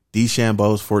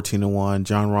 DeChambeau's 14-1.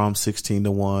 Jon Rahm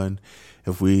 16-1.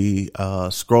 If we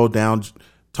scroll down,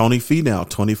 Tony Finau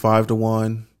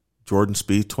 25-1. Jordan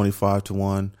Spieth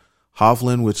 25-1.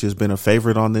 Hovland, which has been a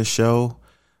favorite on this show,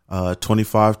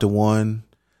 25-1.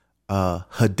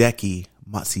 Hideki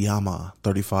Matsuyama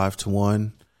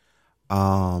 35-1.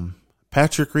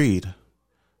 Patrick Reed,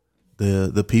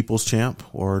 the people's champ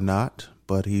or not,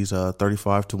 but he's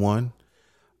 35-1.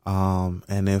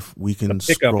 And if we can the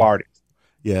pickup artist.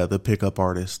 Yeah, the pickup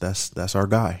artist. That's our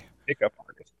guy. Pickup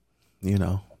artist.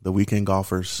 The weekend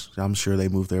golfers, I'm sure they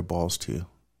move their balls too.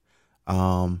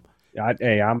 I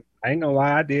ain't gonna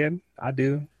lie, I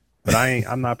do. But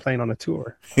I'm not playing on the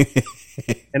tour.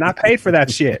 And I paid for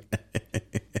that shit.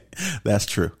 That's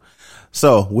true.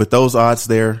 So with those odds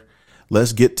there,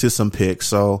 let's get to some picks.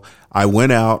 So I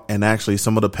went out and actually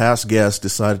some of the past guests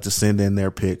decided to send in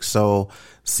their picks. So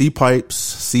C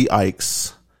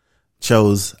Ikes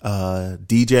chose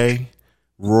DJ,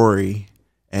 Rory,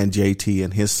 and JT,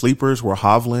 and his sleepers were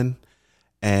Hovland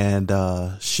and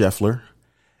Scheffler.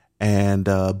 And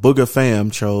Booga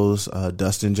Fam chose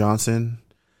Dustin Johnson,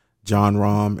 Jon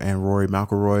Rahm, and Rory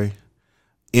McIlroy.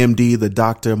 MD, the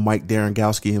doctor, Mike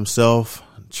Darengowski himself,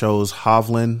 chose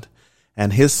Hovland.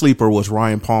 And his sleeper was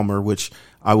Ryan Palmer, which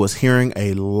I was hearing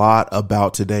a lot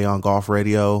about today on Golf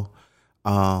Radio.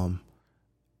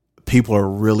 People are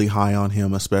really high on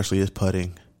him, especially his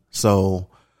putting. So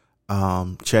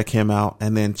check him out.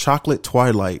 And then Chocolate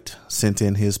Twilight sent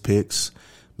in his picks,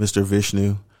 Mr.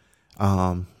 Vishnu.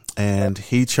 And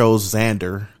he chose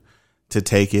Xander to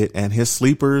take it. And his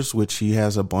sleepers, which he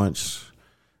has a bunch,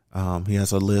 he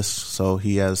has a list. So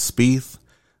he has Spieth,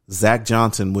 Zach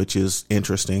Johnson, which is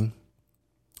interesting,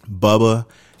 Bubba,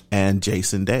 and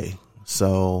Jason Day.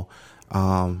 So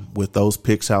with those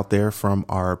picks out there from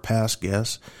our past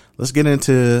guests, let's get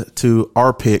into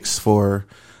our picks for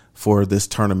this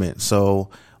tournament. So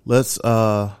let's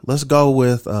go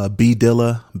with B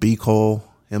Dilla, B Cole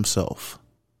himself.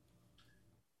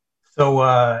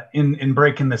 So in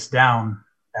breaking this down,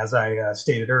 as I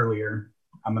stated earlier,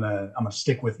 I'm gonna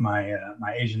stick with my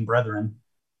Asian brethren,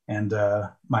 and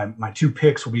my two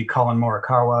picks will be Colin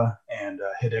Morikawa and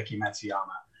Hideki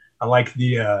Matsuyama. I like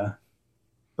the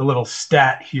little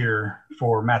stat here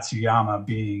for Matsuyama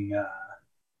being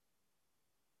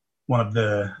one of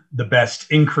the best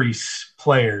increase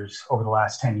players over the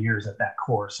last 10 years at that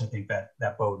course. I think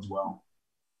that bodes well.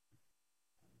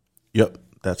 Yep,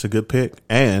 that's a good pick.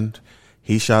 And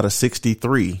he shot a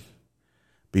 63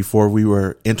 before we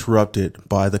were interrupted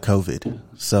by the COVID.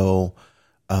 So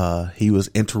he was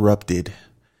interrupted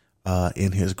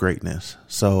in his greatness.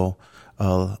 So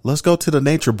let's go to the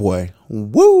nature boy,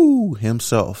 woo,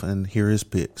 himself, and hear his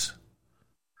picks.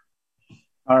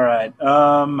 All right.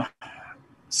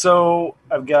 So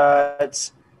I've got,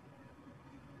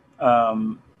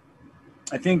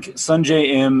 I think Sungjae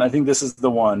Im. I think this is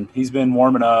the one. He's been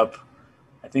warming up.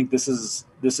 I think this is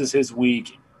his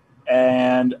week,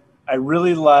 and I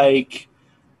really like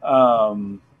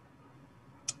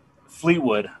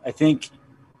Fleetwood. I think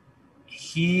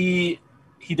he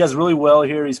does really well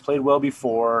here. He's played well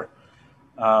before.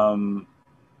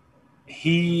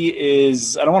 He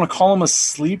is, I don't want to call him a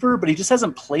sleeper, but he just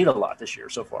hasn't played a lot this year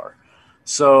so far.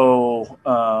 So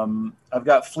I've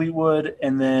got Fleetwood,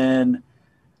 and then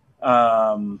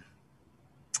I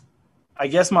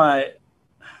guess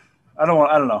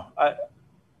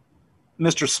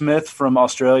Mr. Smith from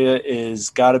Australia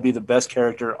is got to be the best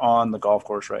character on the golf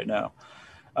course right now.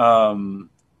 I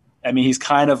mean, he's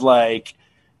kind of like,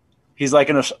 he's like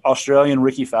an Australian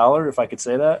Ricky Fowler, if I could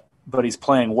say that, but he's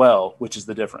playing well, which is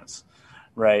the difference,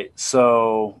 right?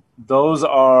 So those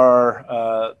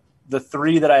are the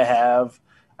three that I have.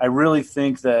 I really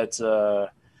think that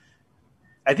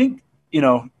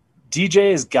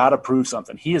DJ has got to prove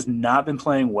something. He has not been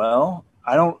playing well.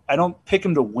 I don't pick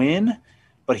him to win,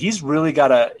 but he's really got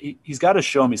to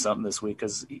show me something this week,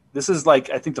 because this is like,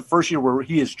 I think, the first year where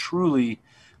he is truly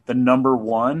the number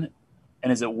one,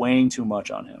 and is it weighing too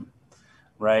much on him,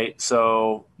 right?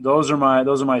 So those are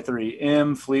my three: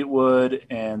 Im, Fleetwood,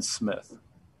 and Smith.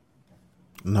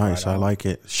 Nice, I like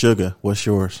it. Sugar, what's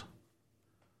yours?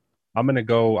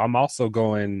 I'm also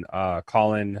going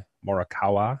Colin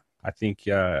Morikawa. I think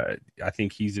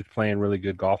he's just playing really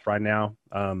good golf right now.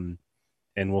 And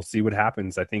we'll see what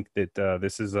happens. I think that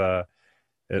this is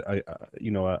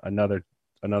another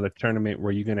tournament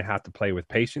where you're going to have to play with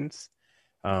patience.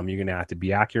 You're going to have to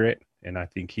be accurate, and I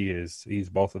think he's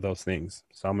both of those things.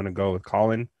 So I'm going to go with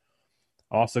Colin.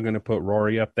 Also going to put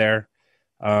Rory up there.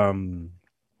 I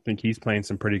think he's playing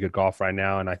some pretty good golf right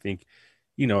now, and I think,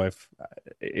 if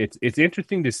it's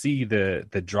interesting to see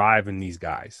the drive in these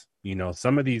guys.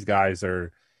 Some of these guys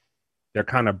they're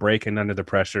kind of breaking under the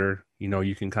pressure.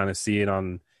 You can kind of see it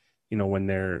on, when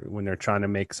they're trying to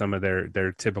make some of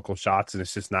their typical shots and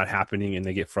it's just not happening, and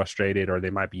they get frustrated, or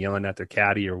they might be yelling at their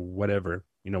caddy or whatever,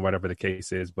 whatever the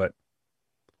case is. But,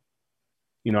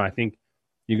 I think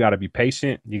you got to be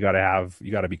patient. You got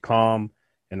to be calm.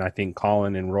 And I think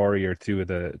Colin and Rory are two of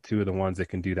the ones that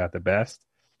can do that the best.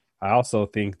 I also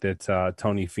think that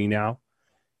Tony Finau,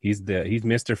 he's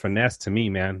Mr. Finesse to me,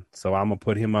 man. So I'm gonna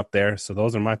put him up there. So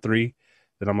those are my three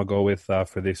that I'm gonna go with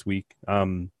for this week.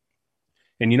 And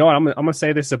you know what? I'm gonna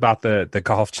say this about the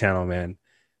Golf Channel, man.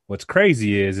 What's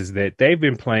crazy is that they've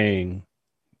been playing,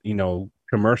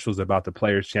 commercials about the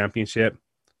Players Championship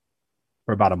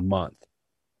for about a month,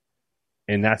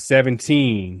 and that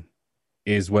 17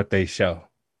 is what they show.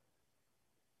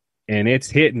 And it's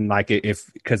hitting like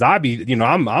because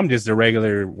I'm just a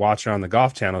regular watcher on the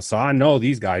Golf Channel, so I know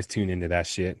these guys tune into that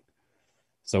shit.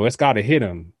 So it's got to hit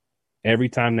them every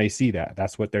time they see that.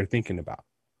 That's what they're thinking about.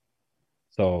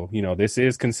 So, this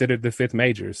is considered the fifth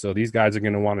major, so these guys are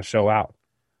going to want to show out.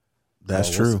 That's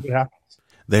true.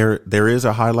 There is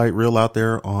a highlight reel out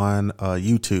there on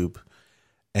YouTube,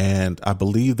 and I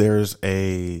believe there's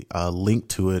a link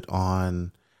to it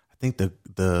on, I think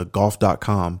the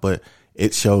golf.com, but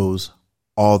it shows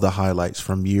all the highlights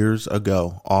from years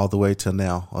ago all the way to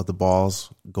now of the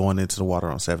balls going into the water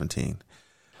on 17.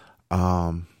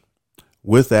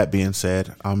 With that being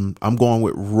said, I'm going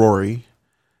with Rory.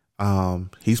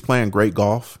 He's playing great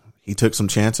golf. He took some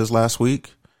chances last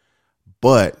week,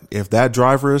 but if that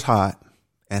driver is hot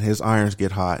and his irons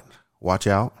get hot, watch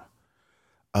out.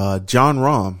 Jon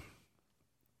Rahm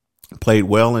played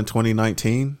well in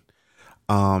 2019.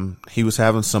 He was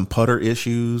having some putter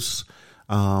issues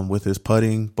with his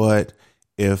putting, but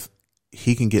if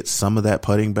he can get some of that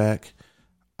putting back,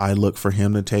 I look for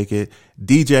him to take it.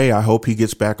 DJ, I hope he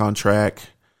gets back on track.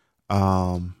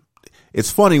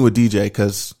 It's funny with DJ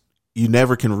because you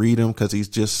never can read him because he's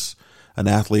just an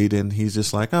athlete, and he's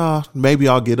just like, maybe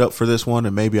I'll get up for this one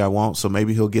and maybe I won't. So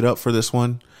maybe he'll get up for this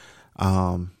one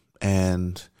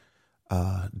and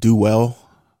do well,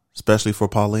 especially for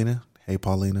Paulina. Hey,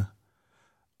 Paulina.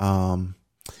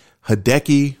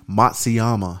 Hideki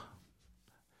Matsuyama.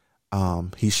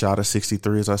 He shot a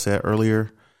 63, as I said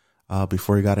earlier,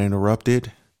 before he got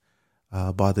interrupted.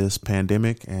 by this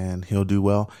pandemic, and he'll do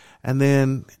well. And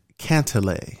then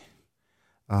Cantlay,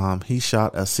 he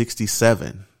shot a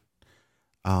 67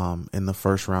 in the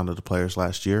first round of the Players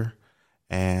last year,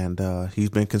 and he's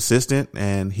been consistent,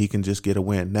 and he can just get a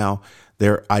win. Now,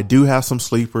 I do have some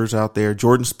sleepers out there.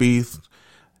 Jordan Spieth,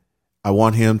 I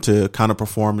want him to kind of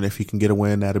perform, and if he can get a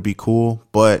win, that'd be cool.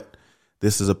 But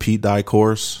this is a Pete Dye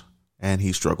course, and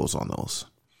he struggles on those.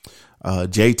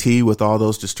 JT with all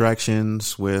those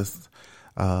distractions, with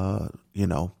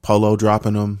Polo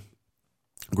dropping him,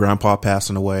 Grandpa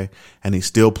passing away, and he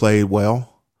still played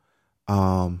well.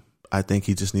 I think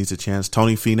he just needs a chance.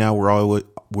 Tony Finau,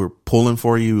 we're pulling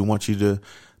for you. We want you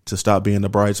to stop being the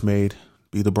bridesmaid,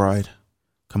 be the bride.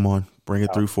 Come on, bring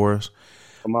it through for us.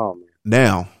 Come on, man.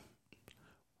 Now,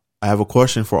 I have a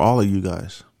question for all of you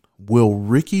guys. Will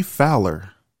Ricky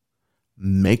Fowler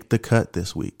make the cut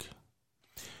this week?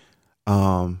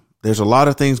 There's a lot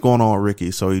of things going on with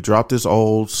Ricky. So he dropped his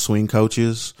old swing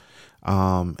coaches,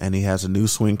 and he has a new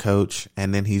swing coach,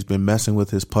 and then he's been messing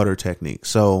with his putter technique.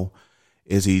 So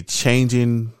is he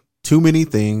changing too many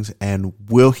things, and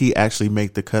will he actually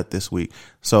make the cut this week?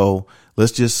 So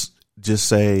let's just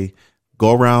say,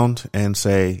 go around and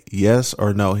say yes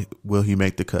or no. Will he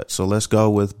make the cut? So let's go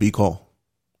with B. Cole.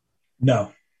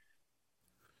 No.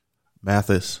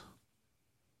 Mathis.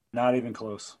 Not even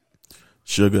close.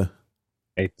 Sugar.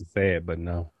 Hate to say it, but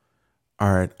no.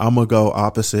 All right, I'm going to go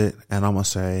opposite, and I'm going to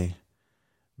say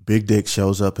Big Dick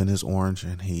shows up in his orange,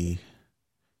 and he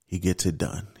gets it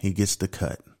done. He gets the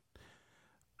cut.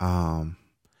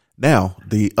 Now,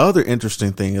 the other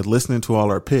interesting thing is listening to all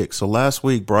our picks. So last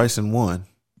week, Bryson won.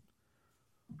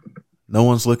 No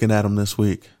one's looking at him this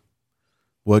week.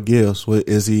 What gives?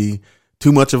 Is he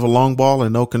too much of a long ball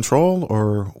and no control,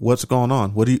 or what's going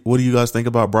on? What do you guys think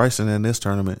about Bryson in this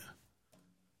tournament?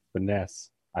 Finesse.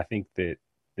 I think that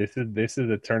this is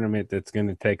a tournament that's going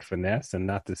to take finesse, and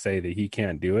not to say that he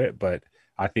can't do it, but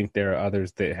I think there are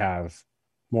others that have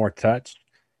more touch,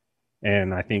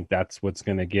 and I think that's what's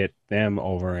going to get them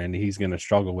over, and he's going to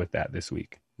struggle with that this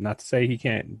week. Not to say he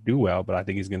can't do well, but I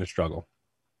think he's going to struggle.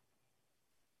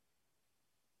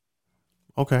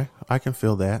 Okay, I can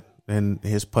feel that. And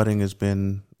his putting has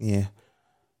been,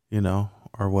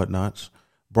 or whatnot.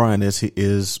 Brian,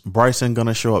 is Bryson going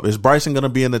to show up? Is Bryson going to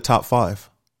be in the top 5?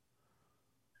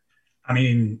 I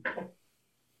mean,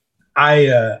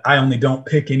 I only don't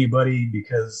pick anybody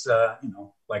because,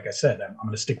 like I said, I'm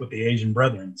going to stick with the Asian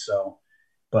brethren. So,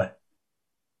 but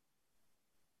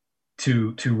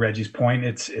to Reggie's point,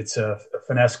 it's a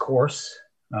finesse course.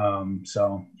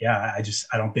 So yeah,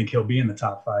 I don't think he'll be in the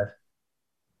top 5.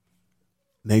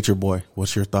 Nature Boy,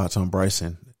 what's your thoughts on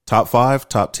Bryson? Top 5,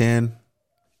 top 10?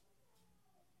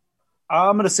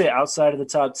 I'm going to say outside of the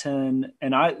top 10.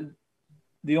 And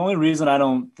the only reason I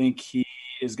don't think he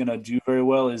is going to do very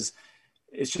well is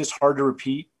it's just hard to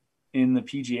repeat in the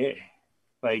PGA.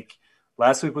 Like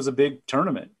last week was a big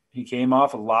tournament. He came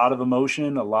off a lot of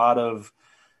emotion, a lot of,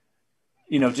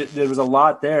 there was a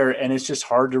lot there, and it's just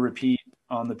hard to repeat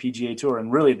on the PGA Tour.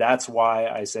 And really that's why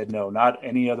I said no, not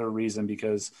any other reason,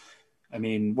 because I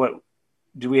mean, what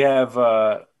do we have?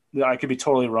 I could be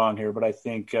totally wrong here, but I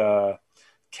think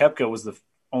Koepka was the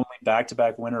only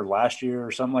back-to-back winner last year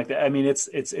or something like that. I mean,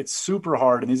 it's super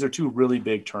hard, and these are two really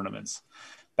big tournaments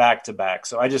back-to-back.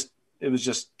 So it was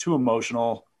just too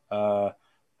emotional. I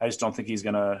just don't think his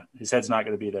head's not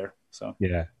going to be there. So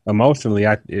yeah, emotionally,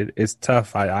 it's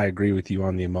tough. I agree with you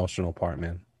on the emotional part,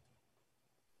 man.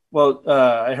 Well,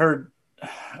 I heard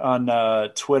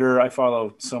on Twitter, I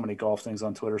follow so many golf things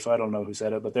on Twitter, so I don't know who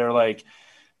said it, but they're like,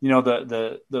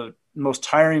 the most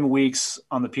tiring weeks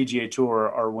on the PGA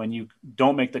Tour are when you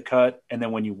don't make the cut and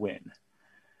then when you win,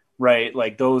 right?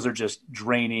 Like those are just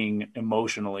draining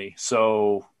emotionally.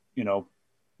 So,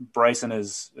 Bryson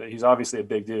he's obviously a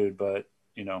big dude, but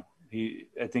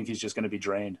I think he's just going to be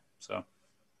drained. So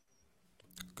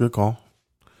good call.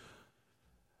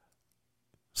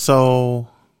 So,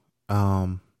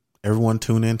 everyone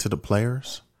tune in to the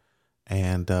Players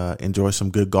and enjoy some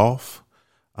good golf.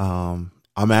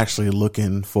 I'm actually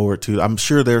looking forward to, I'm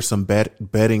sure there's some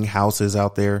betting houses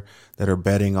out there that are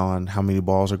betting on how many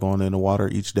balls are going in the water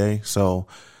each day. So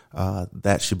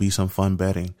that should be some fun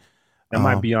betting. That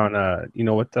might be on,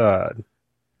 what the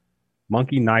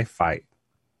Monkey Knife Fight.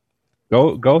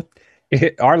 Go.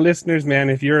 Our listeners, man,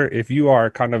 if you are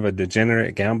kind of a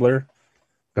degenerate gambler,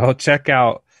 go check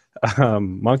out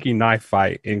Monkey Knife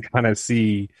Fight and kind of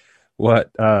see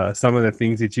what some of the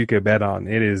things that you could bet on.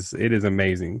 It is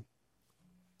amazing.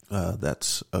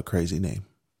 That's a crazy name,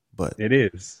 but it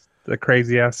is a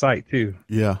crazy ass site too.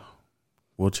 Yeah,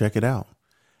 we'll check it out.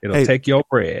 It'll take your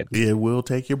bread. It will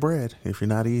take your bread if you're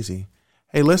not easy.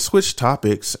 Hey, let's switch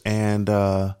topics and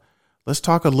let's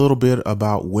talk a little bit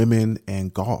about women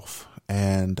and golf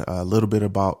and a little bit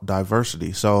about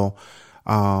diversity. So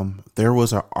there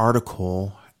was an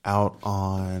article out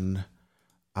on,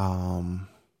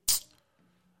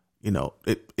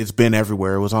 it's been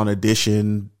everywhere. It was on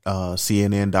Edition,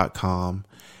 CNN.com.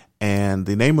 And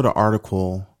the name of the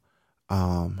article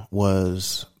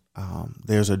was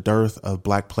there's a dearth of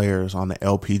black players on the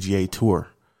LPGA tour.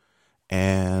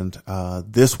 And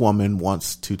this woman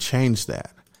wants to change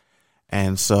that.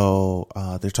 And so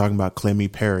they're talking about Clemmy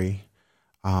Perry,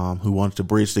 who wants to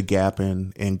bridge the gap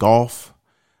in golf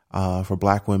for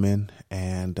black women.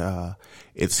 And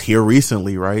it's here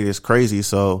recently, right? It's crazy.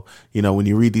 So, when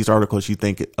you read these articles, you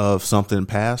think of something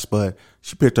past, but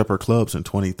she picked up her clubs in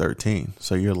 2013.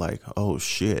 So you're like, oh,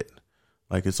 shit.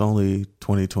 Like, it's only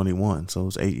 2021. So it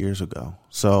was 8 years ago.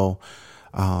 So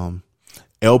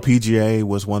LPGA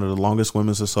was one of the longest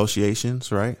women's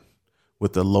associations, right?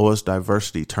 With the lowest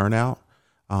diversity turnout.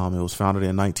 It was founded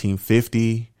in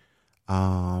 1950.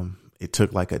 It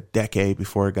took like a decade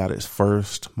before it got its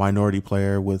first minority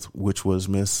player, which was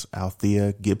Miss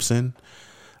Althea Gibson.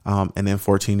 And then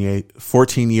 14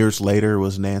 years later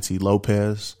was Nancy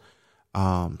Lopez.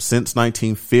 Since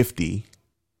 1950,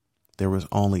 there was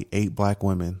only 8 black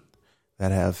women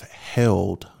that have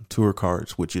held tour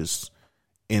cards, which is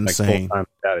insane. Like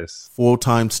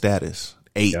full-time status.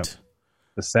 8. Yep.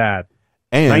 It's sad.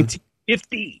 And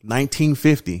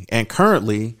 1950. And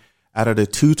currently, out of the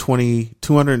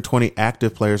 220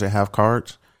 active players that have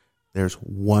cards, there's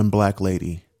one black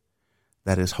lady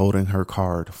that is holding her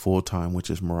card full-time, which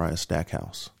is Mariah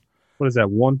Stackhouse. What is that?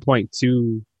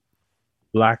 1.2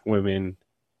 black women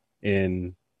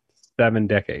in 7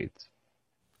 decades.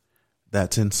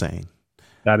 That's insane.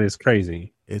 That is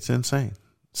crazy. It's insane.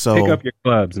 So pick up your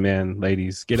clubs, man,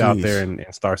 ladies. Get out there and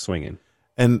start swinging.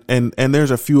 And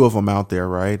there's a few of them out there,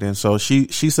 right? And so she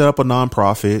set up a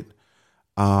nonprofit,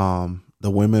 the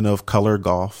Women of Color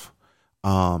Golf,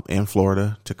 in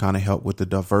Florida to kind of help with the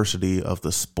diversity of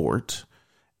the sport.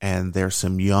 And there's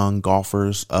some young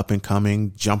golfers up and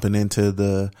coming, jumping into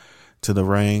the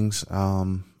rings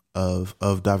of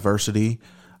diversity.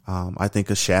 I think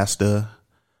of Shasta,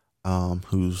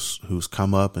 who's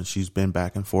come up and she's been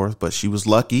back and forth, but she was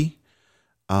lucky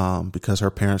because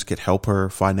her parents could help her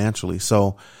financially.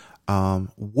 So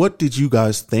what did you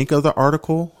guys think of the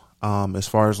article? As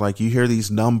far as like you hear these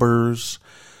numbers,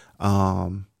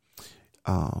 you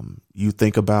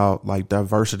think about like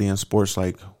diversity in sports,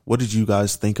 like what did you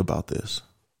guys think about this?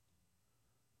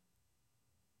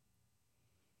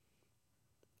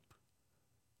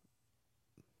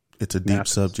 It's a deep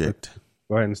subject.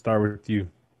 Go ahead and start with you.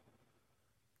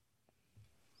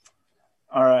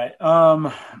 All right.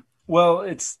 Well,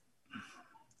 it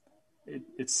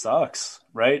sucks,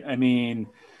 right? I mean,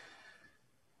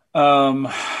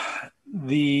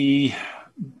 the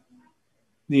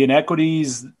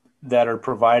inequities that are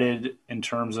provided in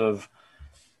terms of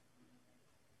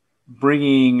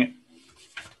bringing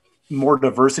more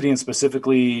diversity and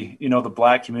specifically, the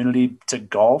black community to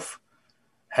golf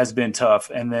has been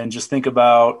tough. And then just think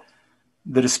about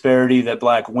the disparity that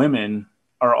black women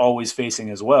are always facing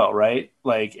as well, right?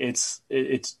 Like it's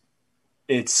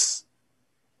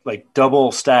like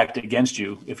double stacked against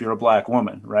you if you're a black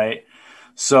woman, right?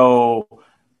 So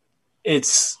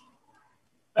it's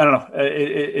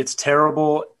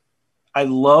terrible. I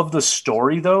love the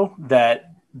story though,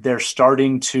 that they're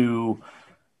starting to,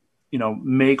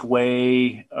 make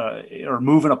way or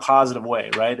move in a positive way,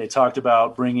 right? They talked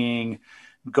about bringing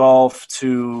golf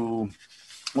to,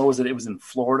 what was it? It was in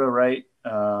Florida, right?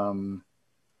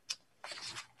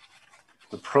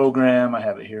 The program, I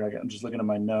have it here. I'm just looking at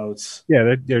my notes.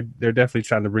 Yeah, they're definitely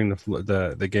trying to bring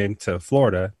the game to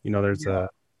Florida. There's I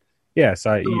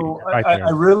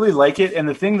really like it, and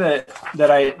the thing that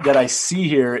I see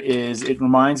here is it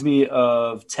reminds me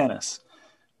of tennis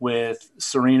with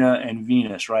Serena and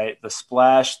Venus, right? The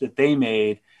splash that they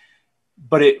made,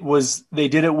 but they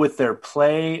did it with their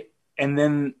play, and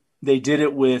then they did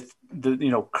it with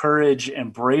the courage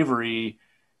and bravery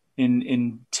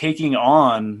in taking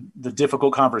on the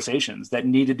difficult conversations that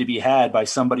needed to be had by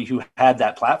somebody who had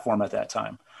that platform at that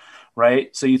time,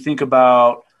 right? So you think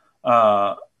about,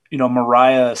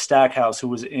 Mariah Stackhouse, who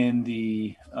was in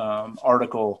the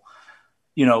article,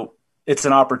 it's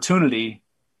an opportunity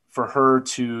for her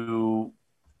to,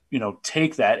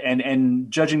 take that and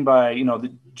judging by,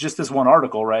 just this one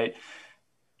article, right?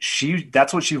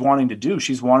 That's what she's wanting to do.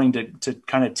 She's wanting to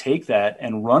kind of take that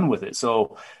and run with it.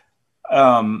 So,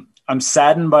 I'm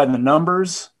saddened by the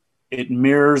numbers. It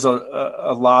mirrors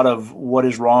a lot of what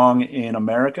is wrong in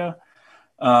America.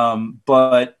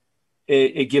 But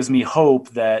it gives me hope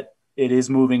that it is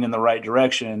moving in the right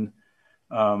direction.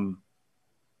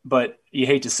 But you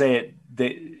hate to say it,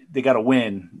 they got to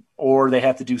win, or they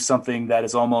have to do something that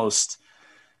is almost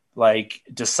like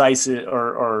decisive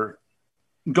or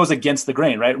goes against the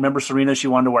grain, right? Remember Serena, she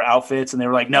wanted to wear outfits and they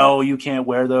were like, no, you can't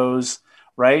wear those,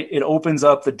 right? It opens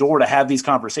up the door to have these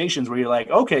conversations where you're like,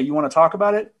 okay, you want to talk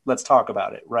about it? Let's talk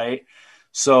about it, right?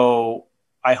 So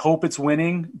I hope it's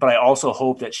winning, but I also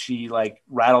hope that she like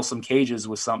rattles some cages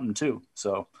with something too.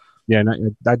 So yeah,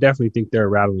 and I definitely think they're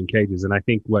rattling cages, and I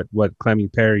think what Clemmy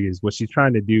Perry is, what she's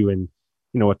trying to do, and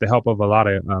with the help of a lot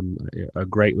of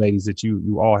great ladies that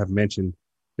you all have mentioned,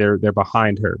 they're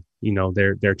behind her.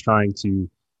 They're trying to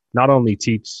not only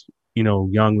teach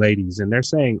young ladies, and they're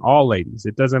saying all ladies,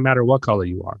 it doesn't matter what color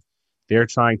you are. They're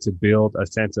trying to build a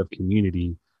sense of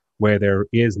community where there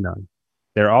is none.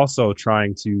 They're also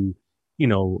trying to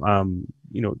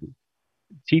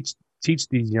teach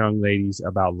these young ladies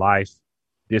about life,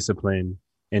 discipline,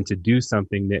 and to do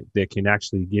something that can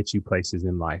actually get you places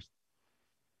in life.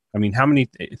 I mean,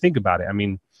 think about it. I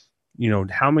mean,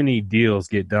 how many deals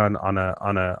get done on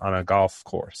a golf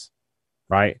course,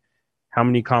 right? How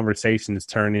many conversations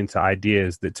turn into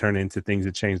ideas that turn into things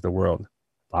that change the world?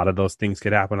 A lot of those things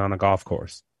could happen on a golf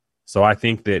course. So I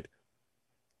think that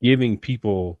giving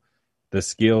people the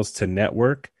skills to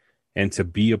network and to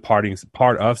be a part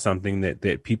of something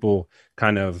that people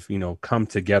kind of, come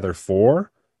together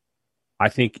for, I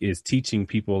think is teaching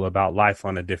people about life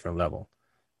on a different level.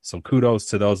 So kudos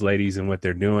to those ladies and what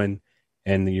they're doing,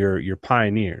 and you're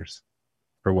pioneers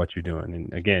for what you're doing.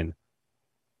 And again,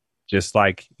 just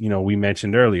like, we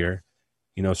mentioned earlier,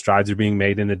 strides are being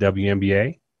made in the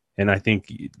WNBA. And I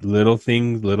think little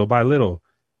by little,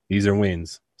 these are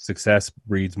wins. Success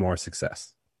breeds more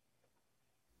success.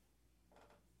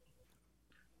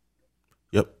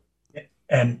 Yep.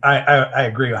 And I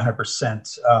agree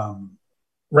 100%.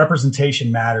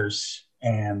 Representation matters,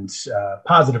 and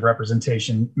positive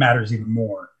representation matters even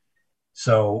more.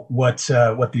 So what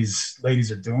these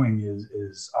ladies are doing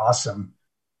is awesome,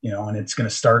 and it's going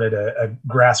to start at a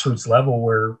grassroots level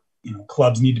where,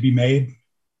 clubs need to be made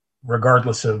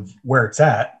regardless of where it's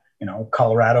at,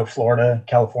 Colorado, Florida,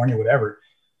 California, whatever.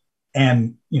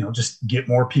 And, just get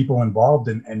more people involved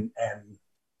and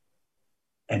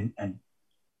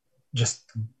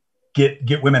just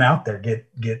get women out there,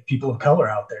 get people of color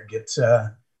out there, get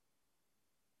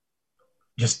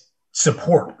just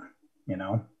support,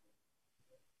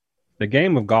 The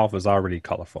game of golf is already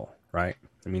colorful, right?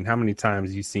 I mean, how many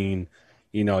times you seen,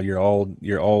 your old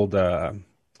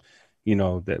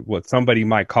that what somebody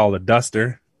might call a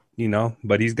duster,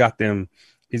 but he's got them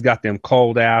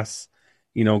cold ass,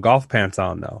 golf pants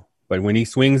on though. But when he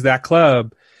swings that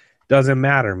club, doesn't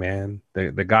matter, man.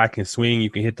 The guy can swing. You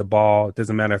can hit the ball. It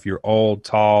doesn't matter if you're old,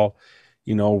 tall,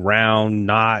 round,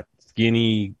 not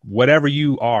skinny, whatever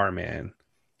you are, man.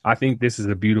 I think this is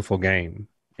a beautiful game,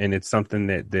 and it's something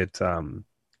that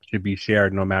should be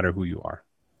shared no matter who you are.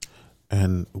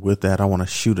 And with that, I want to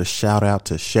shoot a shout out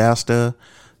to Shasta,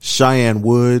 Cheyenne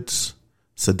Woods,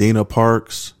 Sadina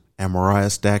Parks, and Mariah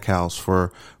Stackhouse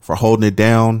for holding it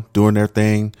down, doing their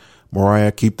thing.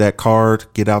 Mariah, keep that card,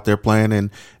 get out there playing,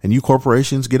 and you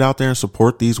corporations get out there and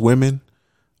support these women,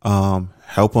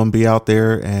 help them be out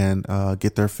there and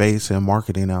get their face and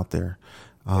marketing out there,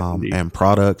 and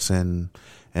products and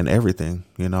everything.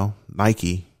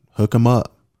 Nike, hook them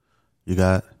up. You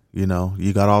got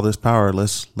all this power.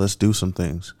 Let's do some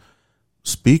things.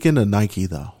 Speaking of Nike,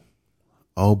 though,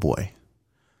 oh boy,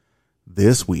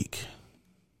 this week,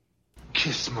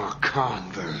 kiss my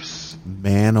Converse,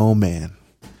 man, oh man.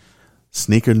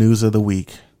 Sneaker news of the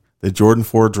week. The Jordan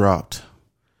 4 dropped.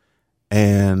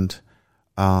 And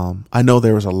I know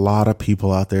there was a lot of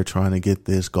people out there trying to get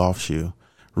this golf shoe.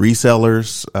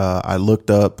 Resellers, I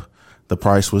looked up, the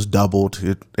price was doubled.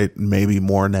 It may be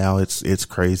more now. It's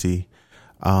crazy.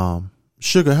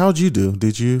 Sugar, how'd you do?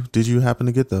 Did you happen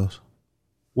to get those?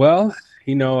 Well,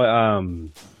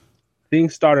 things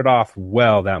started off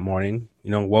well that morning.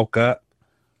 Woke up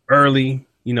early,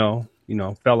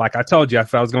 felt like I told you,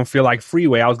 I was going to feel like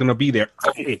Freeway. I was going to be there,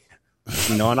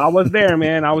 and I was there,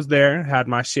 man. I was there, had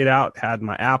my shit out, had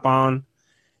my app on,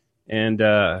 and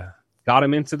got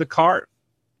him into the cart,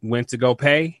 went to go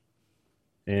pay,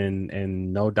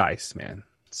 and no dice, man.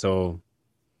 So,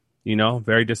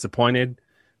 very disappointed,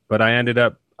 but I ended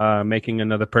up making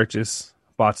another purchase,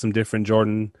 bought some different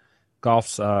Jordan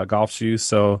golf shoes.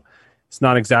 So it's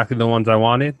not exactly the ones I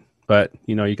wanted, but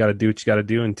you got to do what you got to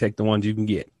do and take the ones you can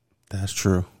get. That's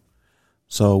true.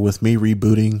 So with me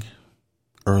rebooting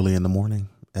early in the morning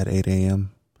at 8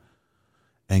 a.m.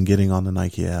 and getting on the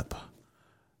Nike app,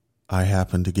 I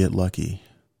happened to get lucky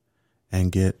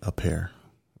and get a pair,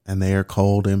 and they are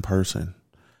cold in person.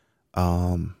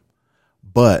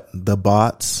 But the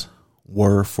bots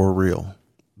were for real.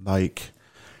 Like,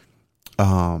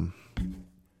 a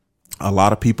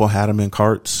lot of people had them in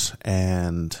carts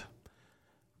and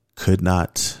could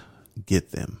not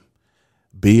get them.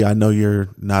 B, I know you're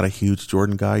not a huge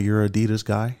Jordan guy. You're an Adidas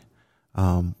guy.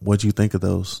 What'd you think of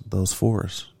those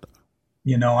fours?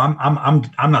 You know,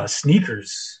 I'm not a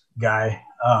sneakers guy,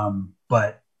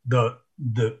 but the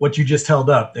what you just held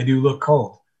up, they do look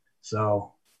cold.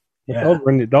 So yeah,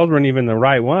 those weren't even the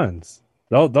right ones.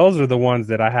 Those are the ones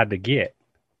that I had to get.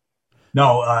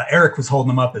 No, Eric was holding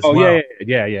them up as well.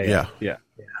 Yeah.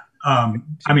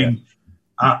 I mean,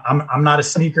 I'm not a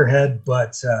sneakerhead,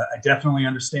 but I definitely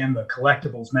understand the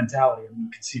collectibles mentality. I mean,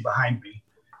 you can see behind me.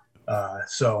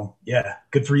 So yeah,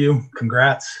 good for you.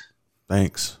 Congrats.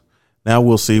 Thanks. Now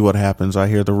we'll see what happens. I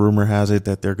hear the rumor has it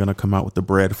that they're going to come out with the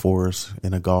bread fours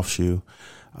in a golf shoe.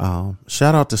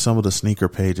 Shout out to some of the sneaker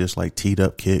pages like Teed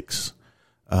Up Kicks.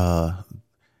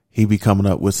 He be coming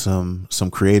up with some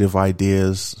creative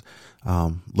ideas.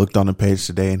 Looked on the page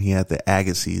today and he had the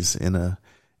Agassiz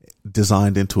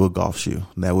designed into a golf shoe.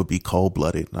 That would be cold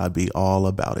blooded. I'd be all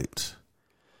about it.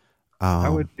 I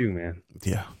would too, man.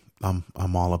 Yeah,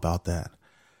 I'm all about that.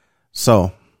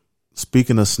 So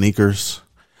speaking of sneakers,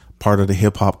 part of the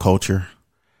hip hop culture,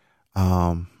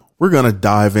 we're going to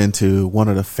dive into one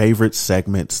of the favorite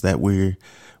segments that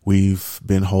we've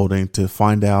been holding to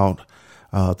find out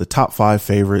the top 5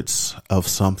 favorites of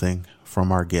something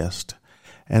from our guest.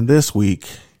 And this week,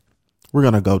 we're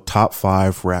going to go top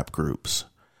 5 rap groups.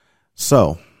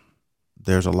 So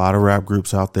there's a lot of rap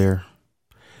groups out there,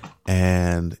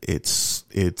 and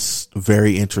it's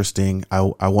very interesting.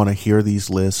 I want to hear these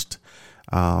lists.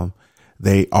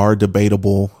 They are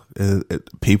debatable.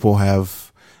 People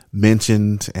have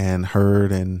mentioned and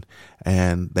heard, and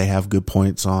they have good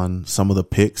points on some of the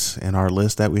picks in our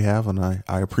list that we have, and I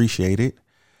appreciate it.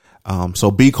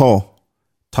 So B. Cole,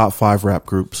 top 5 rap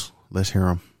groups. Let's hear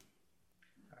them.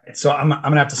 So I'm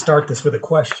going to have to start this with a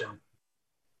question.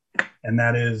 And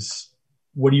that is,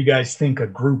 what do you guys think a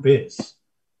group is?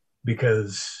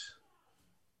 Because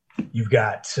you've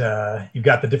got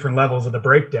the different levels of the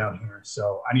breakdown here.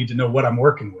 So I need to know what I'm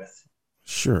working with.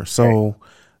 Sure. So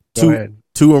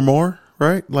two or more,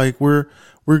 right? Like we're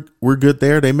good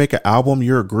there. They make an album.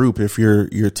 You're a group if you're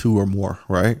 2 or more,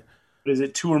 right? Is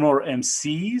it 2 or more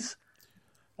MCs,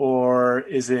 or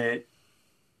is it,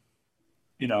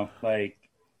 like?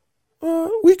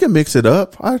 We can mix it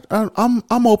up.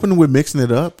 I'm open with mixing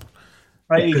it up.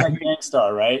 Right, you got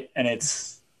Gangstar, right? And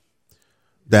it's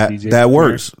that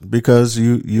works because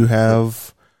you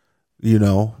have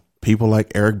people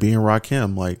like Eric B and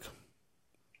Rakim, like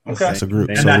that's a group.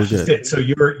 And so that's we're just good. it. So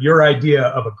your idea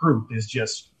of a group is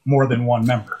just more than one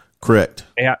member. Correct.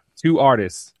 Yeah, two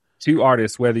artists,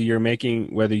 whether you're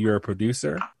a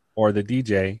producer or the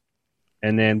DJ.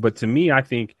 And then, but to me, I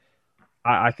think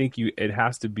it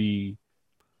has to be,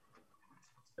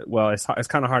 well, it's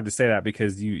kind of hard to say that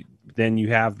because you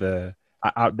have the,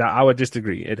 I would just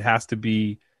agree. It has to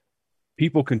be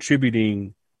people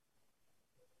contributing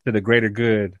to the greater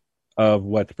good of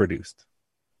what's produced.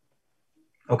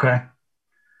 Okay.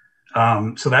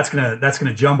 So that's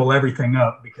gonna jumble everything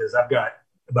up because I've got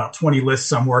about 20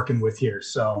 lists I'm working with here.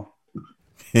 So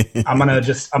I'm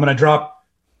gonna drop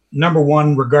number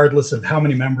 1, regardless of how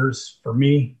many members. For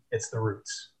me, it's the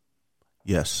Roots.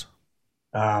 Yes.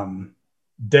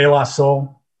 De La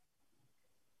Soul,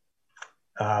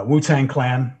 Wu-Tang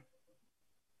Clan.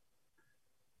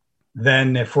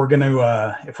 Then if we're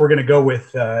gonna go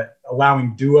with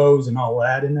allowing duos and all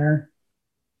that in there,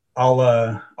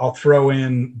 I'll throw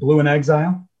in Blue in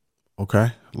Exile.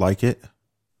 Okay, like it.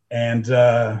 And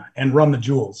Run the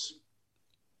Jewels,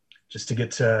 just to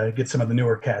get some of the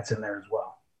newer cats in there as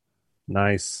well.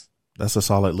 Nice. That's a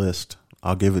solid list.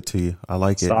 I'll give it to you. I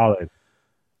like it.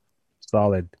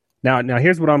 Solid. Now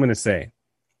here's what I'm going to say.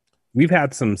 We've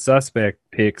had some suspect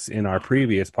picks in our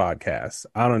previous podcasts.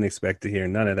 I don't expect to hear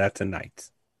none of that tonight.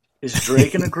 Is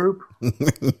Drake in a group?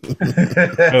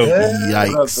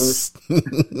 Yikes.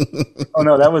 Oh,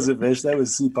 no, that wasn't Vish. That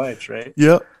was C Pipes, right?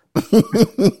 Yep.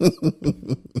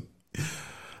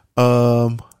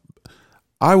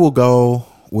 I will go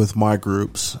with my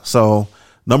groups. So,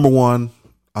 number 1,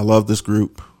 I love this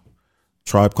group.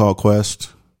 Tribe Called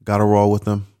Quest. Got to roll with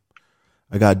them.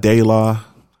 I got De La.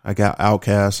 I got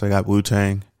Outkast. I got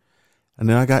Wu-Tang. And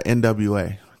then I got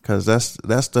NWA because that's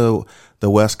the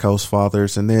West Coast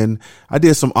fathers. And then I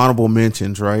did some honorable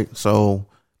mentions, right? So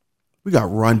we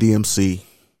got Run DMC,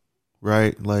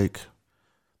 right? Like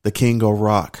the King of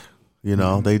Rock. You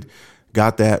know, they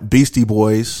got that Beastie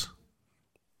Boys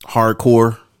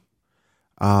hardcore.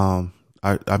 I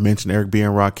mentioned Eric B.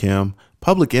 and Rakim.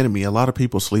 Public Enemy, a lot of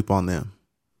people sleep on them.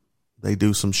 They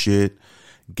do some shit.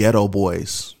 Ghetto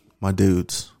Boys, my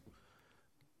dudes.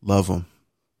 Love them.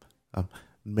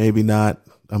 Maybe not.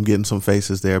 I'm getting some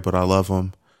faces there, but I love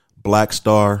them. Black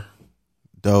Star,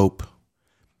 dope.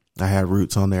 I had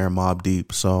Roots on there, Mobb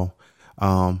Deep. So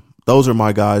those are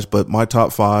my guys, but my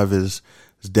top 5 is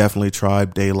definitely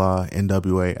Tribe, De La,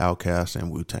 NWA, Outkast, and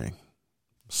Wu-Tang.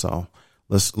 So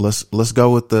let's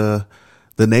go with the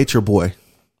Nature Boy.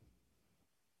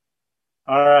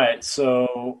 All right,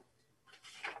 so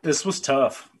this was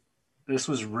tough. This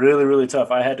was really, really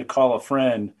tough. I had to call a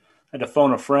friend. I had to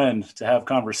phone a friend to have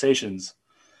conversations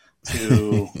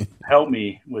to help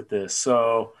me with this.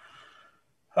 So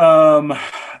I'm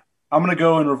going to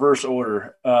go in reverse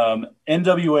order.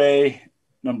 NWA,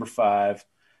 number 5.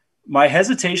 My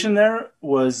hesitation there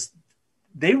was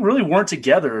they really weren't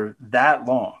together that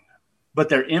long, but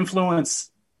their influence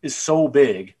is so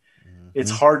big. It's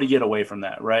hard to get away from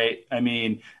that, right? I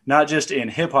mean, not just in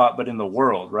hip hop, but in the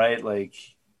world, right? Like,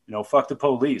 you know, fuck the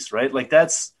police, right? Like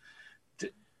that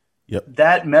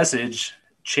message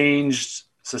changed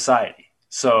society.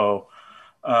 So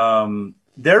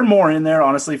they're more in there,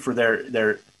 honestly, for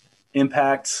their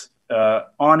impact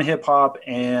on hip hop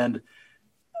and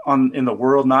in the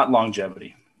world, not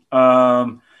longevity.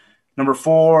 Number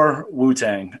 4,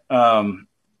 Wu-Tang.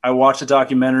 I watched a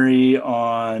documentary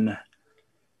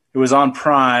it was on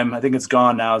Prime. I think it's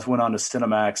gone now. It went on to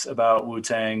Cinemax about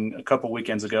Wu-Tang a couple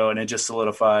weekends ago, and it just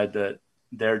solidified that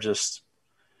they're just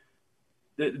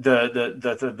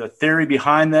the theory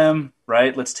behind them,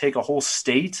 right? Let's take a whole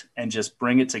state and just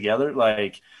bring it together,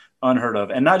 like unheard of.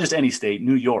 And not just any state,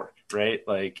 New York, right?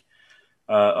 Like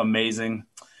amazing.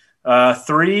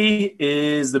 3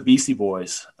 is the Beastie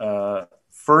Boys.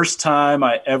 First time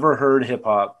I ever heard hip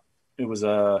hop, it was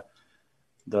the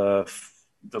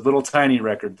little tiny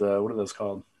record. What are those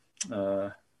called?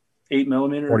 8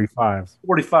 millimeter? 45.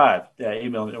 45. Yeah,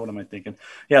 8 millimeter. What am I thinking?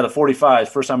 Yeah, the 45.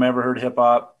 First time I ever heard hip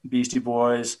hop, Beastie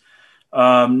Boys.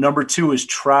 Number 2 is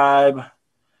Tribe.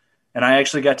 And I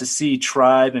actually got to see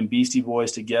Tribe and Beastie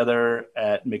Boys together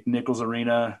at McNichols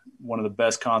Arena, one of the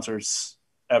best concerts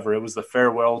ever. It was the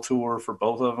farewell tour for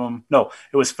both of them. No,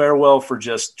 it was farewell for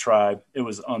just Tribe. It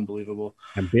was unbelievable.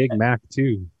 And Big Mac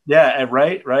too. Yeah,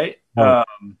 right. Oh.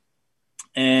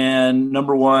 And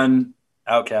number 1,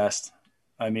 Outkast.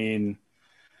 I mean,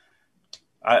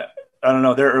 I don't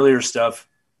know. Their earlier stuff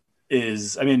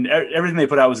is, I mean, everything they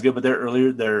put out was good, but their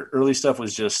early stuff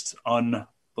was just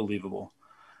unbelievable.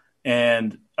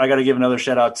 And I got to give another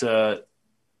shout out to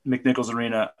McNichols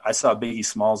Arena. I saw Biggie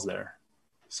Smalls there.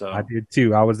 So I did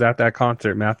too. I was at that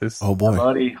concert, Mathis. Oh boy,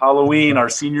 buddy! Halloween, our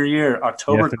senior year,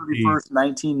 October 31st,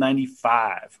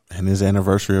 1995. And his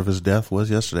anniversary of his death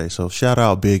was yesterday. So shout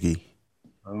out Biggie.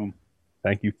 Boom.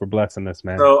 Thank you for blessing us,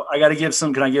 man. So I got to give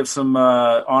some. Can I give some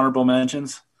honorable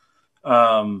mentions?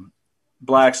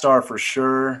 Black Star for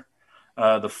sure.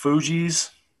 The Fugees.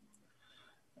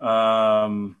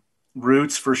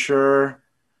 Roots for sure.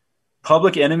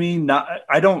 Public Enemy,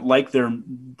 I don't like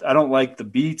the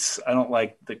beats. I don't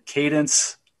like the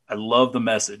cadence. I love the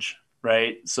message,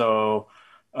 right? So,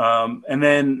 and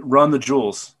then Run the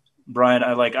Jewels, Brian.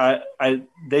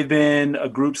 They've been a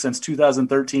group since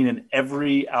 2013, and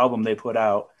every album they put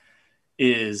out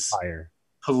is fire.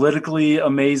 Politically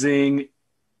amazing.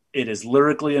 It is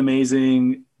lyrically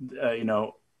amazing.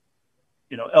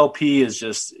 LP is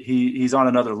just he's on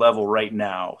another level right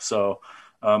now. So.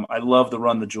 I love the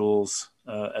Run the Jewels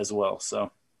as well.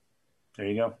 So there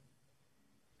you go.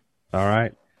 All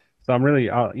right. So I'm really,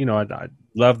 I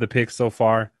love the picks so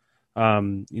far.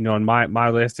 And my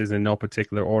list is in no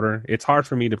particular order. It's hard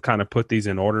for me to kind of put these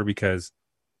in order because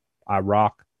I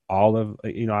rock all of,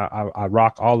 I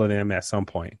rock all of them at some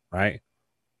point, right?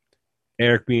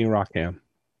 Eric B. and Rakim.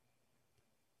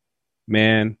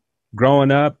 Man, growing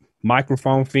up,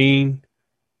 Microphone Fiend,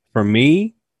 for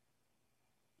me,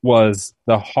 was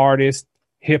the hardest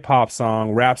hip hop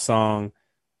song, rap song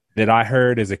that I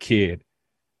heard as a kid.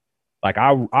 Like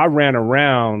I ran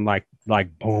around like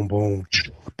boom, boom,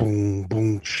 boom,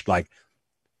 boom. Like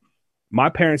my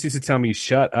parents used to tell me,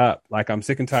 shut up. Like I'm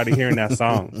sick and tired of hearing that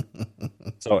song.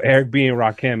 So Eric B. and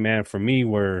Rakim, man, for me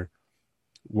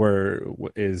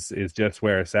is just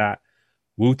where it's at.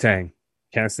 Wu-Tang.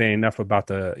 Can't say enough about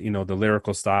the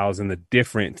lyrical styles and the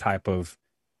different type of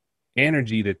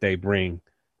energy that they bring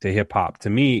to hip hop. To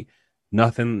me,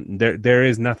 there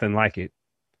is nothing like it.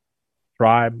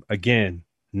 Tribe, again,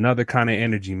 another kind of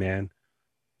energy, man.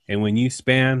 And when you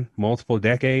span multiple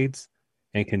decades,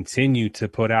 and continue to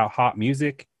put out hot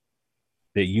music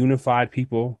that unified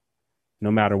people,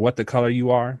 no matter what the color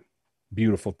you are.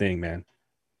 Beautiful thing, man.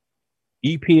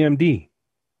 EPMD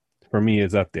for me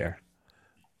is up there.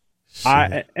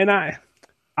 Shit.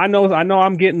 I know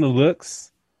I'm getting the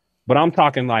looks, but I'm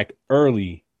talking like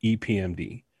early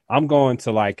EPMD. I'm going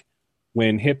to like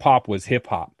when hip hop was hip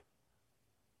hop.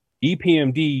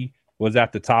 EPMD was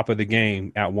at the top of the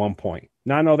game at one point.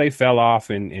 Now I know they fell off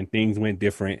and things went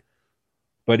different,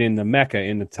 but in the Mecca,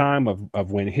 in the time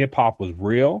of when hip hop was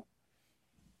real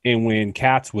and when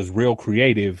cats was real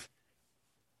creative,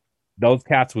 those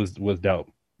cats was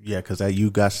dope. Yeah, because that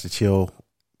You Got to Chill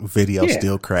video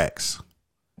still cracks.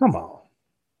 Come on.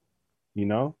 You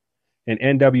know? And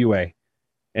NWA.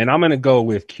 And I'm going to go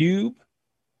with Cube.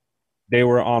 They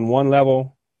were on one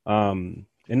level. And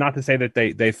not to say that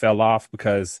they fell off,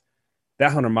 because that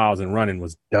 100 Miles and Running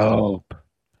was dope.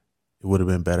 It would have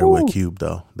been better with Cube,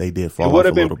 though. They did fall off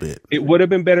a little bit. It would have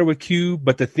been better with Cube,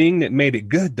 but the thing that made it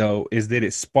good, though, is that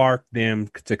it sparked them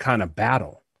to kind of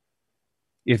battle.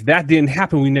 If that didn't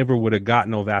happen, we never would have got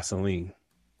no Vaseline.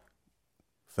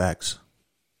 Facts.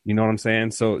 You know what I'm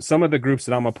saying? So some of the groups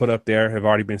that I'm going to put up there have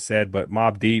already been said, but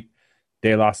Mobb Deep,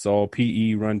 De La Soul,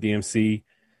 PE, Run DMC.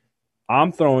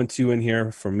 I'm throwing 2 in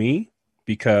here for me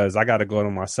because I got to go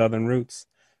to my Southern roots,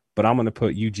 but I'm going to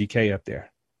put UGK up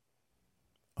there.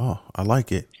 Oh, I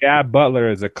like it. Chad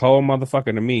Butler is a cold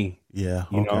motherfucker to me. Yeah.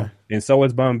 You know, and so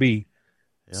is Bun B.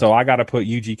 Yep. So I got to put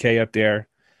UGK up there.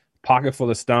 Pocket Full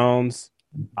of Stones.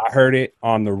 I heard it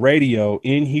on the radio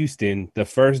in Houston the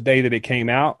first day that it came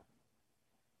out.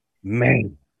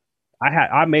 Man,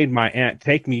 I made my aunt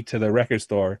take me to the record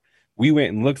store. We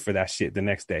went and looked for that shit the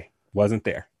next day. Wasn't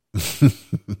there.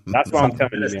 That's what I'm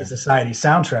telling you. The Society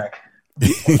soundtrack.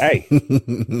 Hey,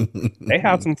 they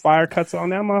have some fire cuts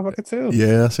on that motherfucker too.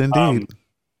 Yes, indeed.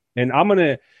 And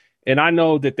I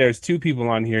know that there's 2 people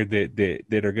on here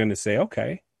that are gonna say,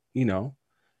 okay, you know,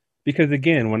 because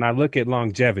again, when I look at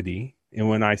longevity and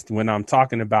when I'm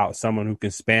talking about someone who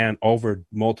can span over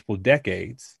multiple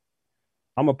decades,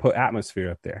 I'm gonna put Atmosphere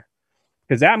up there,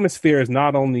 because Atmosphere is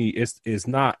not only it's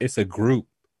a group.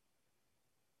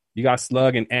 You got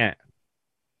Slug and Ant.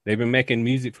 They've been making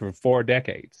music for 4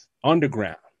 decades,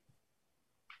 underground,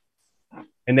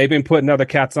 and they've been putting other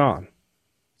cats on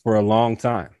for a long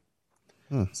time.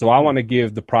 So I want to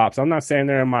give the props. I'm not saying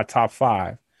they're in my top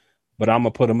 5, but I'm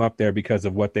gonna put them up there because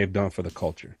of what they've done for the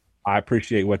culture. I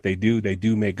appreciate what they do. They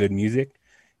do make good music,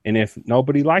 and if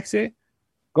nobody likes it,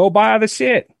 go buy other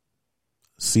shit.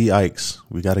 C. Ikes,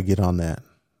 we got to get on that.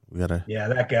 Yeah,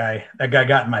 that guy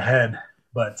got in my head,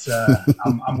 but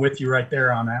I'm with you right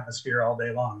there on Atmosphere all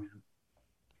day long. Man.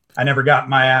 I never got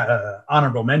my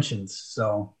honorable mentions,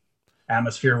 so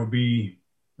Atmosphere would be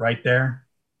right there.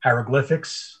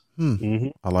 Hieroglyphics,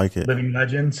 I like it. Living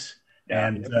Legends,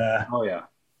 and yeah,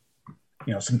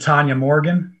 some Tanya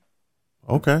Morgan.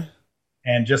 Okay.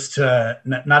 And just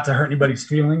not to hurt anybody's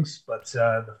feelings, but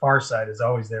the Far Side is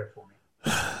always there for me.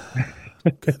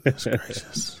 Goodness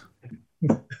gracious.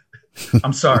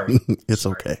 I'm sorry. It's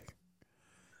okay.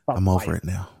 I'm over it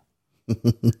now.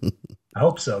 I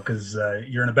hope so, because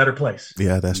you're in a better place.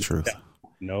 Yeah, that's true.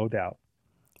 No doubt.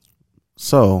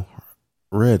 So,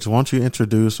 Reg, why don't you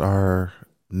introduce our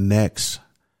next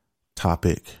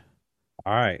topic?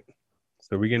 All right.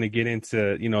 So we're going to get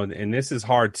into, and this is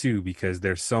hard too, because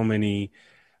there's so many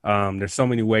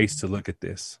ways to look at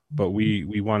this, but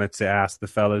we wanted to ask the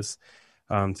fellas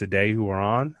today who are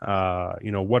on,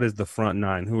 what is the front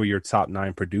 9? Who are your top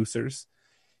 9 producers?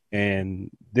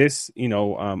 And this,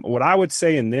 what I would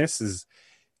say in this is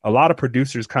a lot of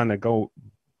producers kind of go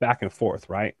back and forth,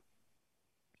 right?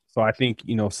 So I think,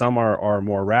 some are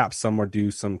more rap, some are do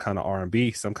some kind of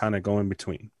R&B, some kind of go in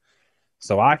between.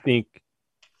 So I think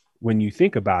when you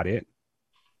think about it,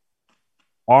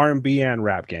 R&B and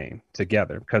rap game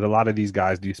together, because a lot of these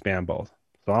guys do span both.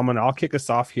 So I'll kick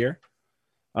us off here.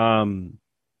 I'm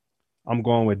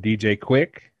going with DJ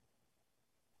Quick.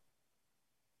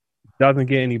 Doesn't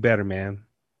get any better, man.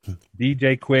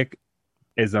 DJ Quick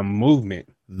is a movement.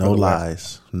 No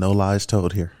lies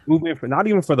told here. Movement for not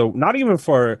even for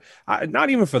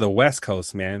the West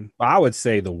Coast, man. I would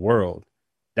say the world.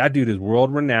 That dude is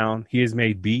world renowned. He has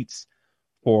made beats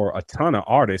for a ton of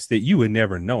artists that you would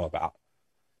never know about.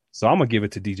 So I'm gonna give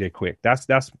it to DJ Quick. That's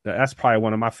probably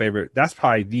one of my favorite. That's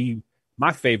probably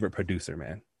my favorite producer,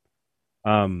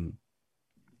 man.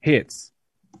 Hits,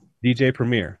 DJ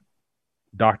Premier,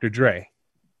 Dr. Dre,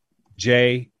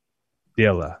 Jay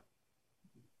Dilla.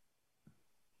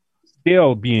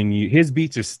 Still being used. His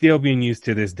beats are still being used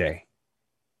to this day.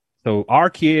 So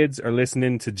our kids are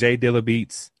listening to Jay Dilla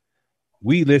beats.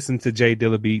 We listen to Jay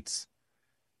Dilla beats.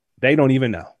 They don't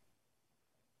even know.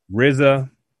 RZA,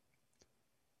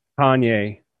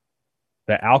 Kanye,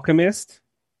 The Alchemist,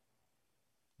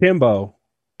 Timbo,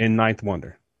 and Ninth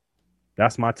Wonder.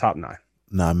 That's my top 9.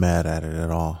 Not mad at it at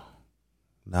all.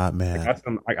 Not mad.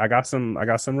 I got some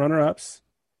runner-ups.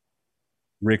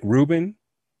 Rick Rubin,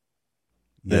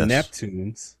 The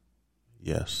Neptunes.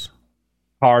 Yes.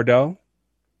 Pardo.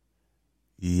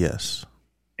 Yes.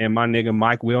 And my nigga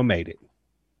Mike Will made it.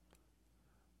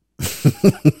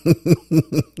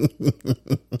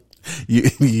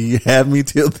 you had me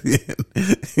till the end.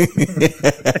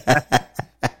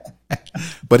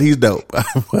 But he's dope.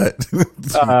 But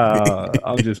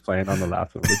I'm just playing on the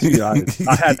last one. But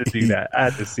I had to do that. I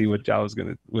had to see what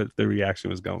the reaction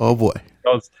was going. Oh boy.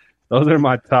 Those are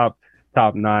my top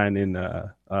 9 in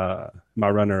my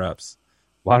runner-ups.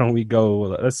 Why don't we go?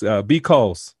 Let's B.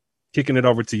 Coles, kicking it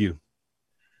over to you.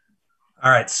 All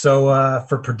right. So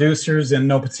for producers in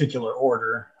no particular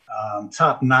order,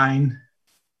 top 9,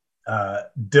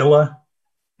 Dilla,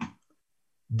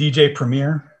 DJ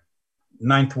Premier,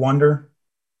 Ninth Wonder,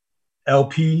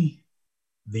 LP,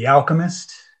 The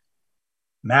Alchemist,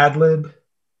 Madlib,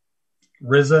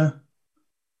 RZA,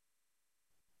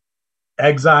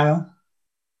 Exile.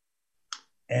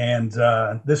 And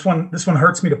this one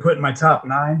hurts me to put in my top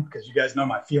 9 because you guys know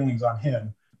my feelings on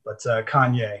him. But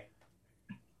Kanye,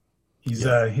 he's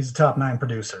a top 9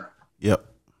 producer. Yep,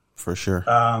 for sure.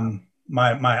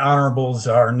 My honorables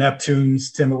are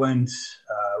Neptunes, Timbaland,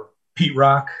 Pete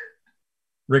Rock,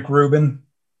 Rick Rubin,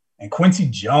 and Quincy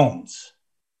Jones.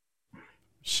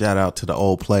 Shout out to the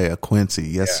old player Quincy,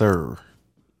 yes sir.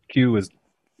 Q was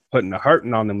putting a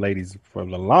hurting on them ladies for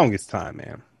the longest time,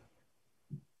 man.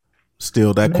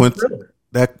 Still, that Quincy,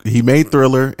 that he made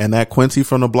Thriller, and that Quincy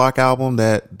from the Block album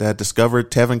that discovered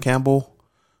Tevin Campbell.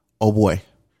 Oh boy,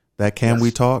 that Can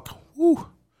We Talk? Woo.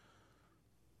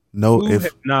 No,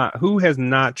 who has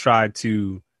not tried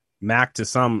to mac to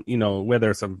some, whether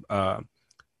it's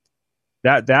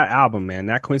that album, man,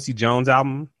 that Quincy Jones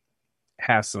album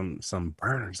has some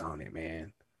burners on it,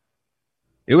 man.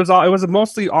 It was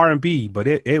mostly R&B, but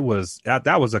it was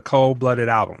that was a cold-blooded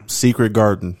album. Secret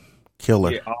Garden.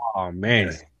 Killer. Yeah, oh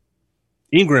man,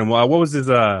 Ingram. What was his?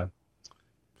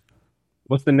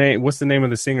 What's the name? What's the name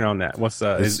of the singer on that? What's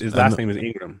his last name is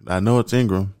Ingram. I know it's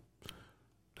Ingram.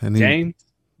 And James.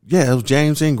 Yeah, it was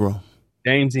James Ingram.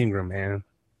 James Ingram, man.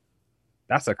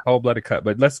 That's a cold-blooded cut.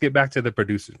 But let's get back to the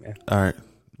producers, man. All right,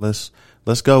 let's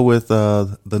go with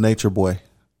the Nature Boy.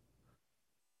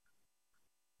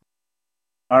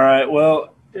 All right.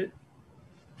 Well,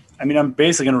 I'm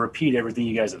basically going to repeat everything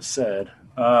you guys have said.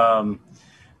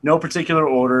 No particular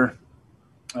order.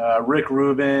 Rick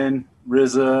Rubin,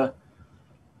 RZA,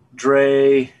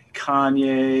 Dre,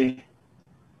 Kanye,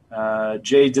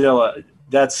 Jay Dilla.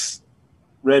 That's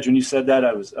Reg. When you said that,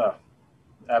 I was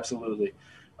absolutely.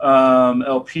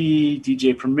 LP,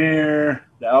 DJ Premier,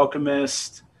 The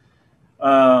Alchemist.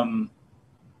 I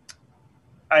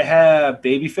have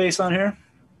Babyface on here.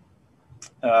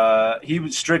 He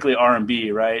was strictly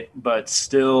R&B, right? But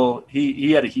still,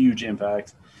 he had a huge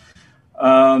impact.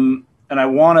 And I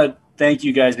want to thank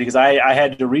you guys because I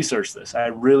had to research this. I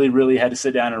really, really had to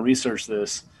sit down and research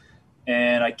this.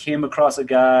 And I came across a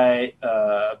guy,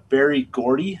 Berry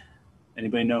Gordy.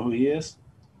 Anybody know who he is?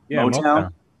 Yeah,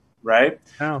 Motown. Right?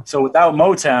 Oh. So without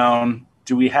Motown,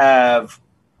 do we have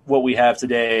what we have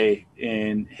today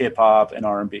in hip-hop and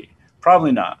R&B?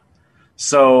 Probably not.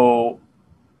 So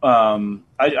I don't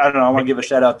know. I want to give a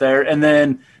shout out there. And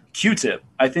then Q-Tip.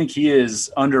 I think he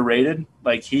is underrated.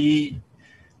 I'm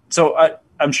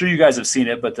sure you guys have seen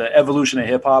it, but the Evolution of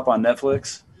Hip Hop on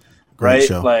Netflix, Great right?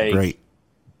 show. Great.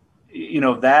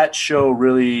 That show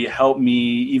really helped me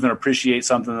even appreciate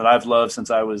something that I've loved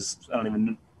since I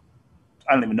don't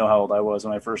even know how old I was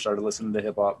when I first started listening to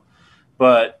hip hop.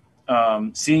 But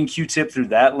seeing Q-Tip through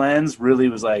that lens really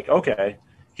was like, okay,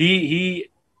 he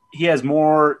has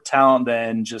more talent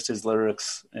than just his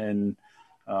lyrics. And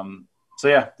so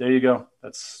yeah, there you go.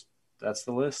 That's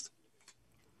the list.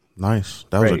 Nice.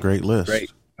 That was a great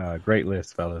list. Great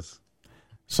list, fellas.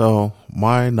 So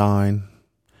my 9,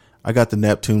 I got the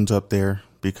Neptunes up there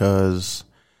because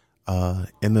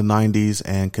in the 90s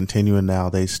and continuing now,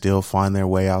 they still find their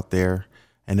way out there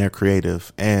and they're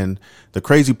creative. And the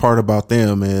crazy part about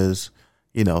them is,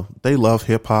 they love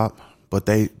hip hop, but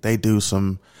they do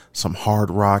some hard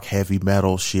rock, heavy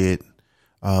metal shit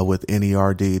with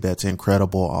NERD that's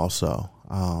incredible also.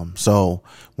 So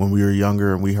when we were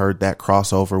younger and we heard that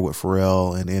crossover with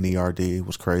Pharrell and NERD, it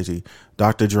was crazy.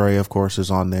 Dr. Dre, of course,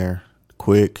 is on there.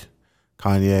 Quick,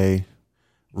 Kanye,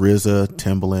 RZA,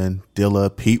 Timbaland,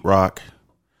 Dilla, Pete Rock,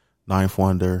 Ninth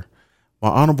Wonder. My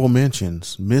honorable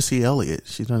mentions: Missy Elliott.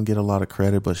 She doesn't get a lot of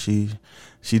credit, but she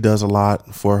does a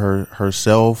lot for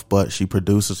herself. But she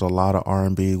produces a lot of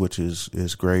R&B, which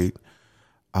is great.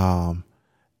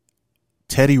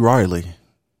 Teddy Riley,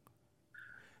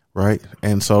 right?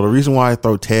 And so the reason why I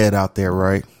throw Ted out there,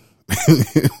 right?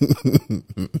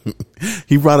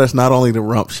 He brought us not only the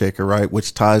Rump Shaker, right,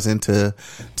 which ties into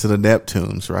the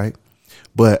Neptunes, right?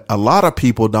 But a lot of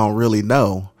people don't really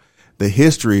know the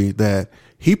history that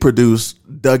he produced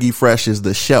Dougie Fresh's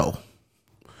The Show.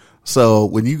 So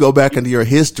when you go back into your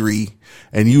history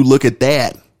and you look at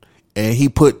that, and he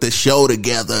put The Show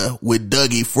together with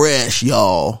Dougie Fresh,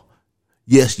 y'all.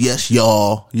 Yes,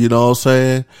 y'all. You know what I'm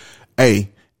saying?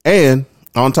 Hey, and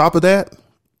on top of that,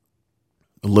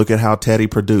 look at how Teddy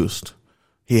produced.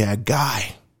 He had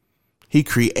Guy. He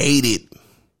created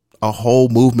a whole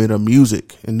movement of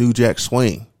music in New Jack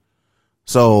Swing.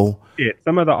 So yeah,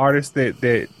 some of the artists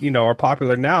that are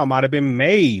popular now might have been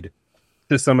made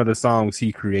to some of the songs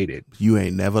he created. You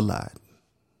ain't never lied.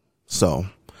 So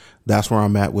that's where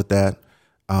I'm at with that.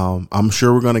 I'm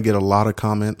sure we're going to get a lot of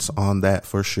comments on that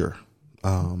for sure.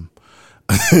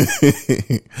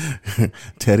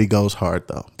 Teddy goes hard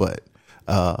though, but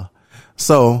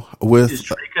so with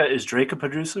is Drake a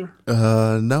producer?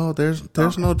 No,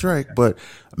 there's no Drake, but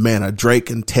man, a Drake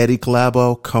and Teddy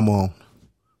collabo, come on.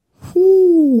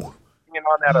 Whoo.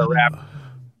 On that a rap.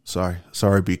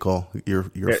 Sorry, B. Cole. Your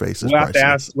face is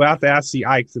priceless. We'll have to ask the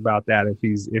Ikes about that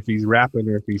if he's rapping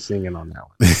or if he's singing on that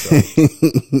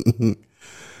one.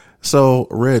 So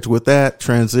Reg, with that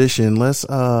transition, let's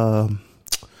talk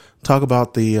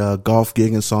about the golf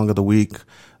gigging song of the week.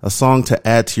 A song to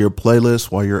add to your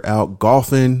playlist while you're out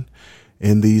golfing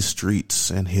in these streets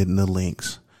and hitting the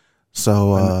links.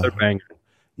 So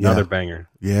another banger.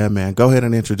 Yeah, man. Go ahead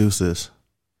and introduce this.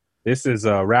 This is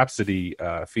Rhapsody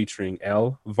featuring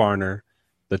Elle Varner.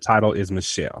 The title is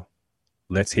Michelle.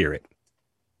 Let's hear it.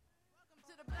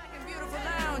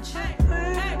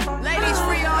 Ladies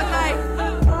free all night.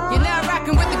 You're now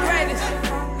rocking with the greatest.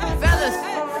 Fellas,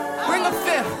 bring a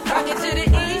fifth. Rock it to the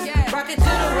east, rock it to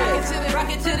the west. Rock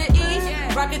it to the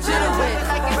east, rock it to the west.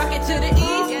 Rock it to the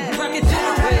east, rock it to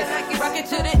the west. Rock it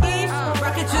to the east,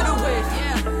 rock it to the west.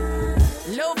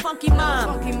 Little funky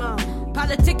mom.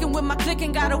 Politicking with my clique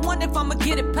and gotta wonder if I'ma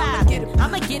get it pop.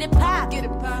 I'ma get it pop.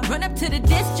 Run up to the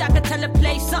disc jockey, tell her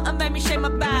play something, make me shake my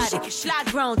body. Fly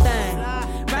grown thing.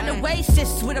 Round the waist,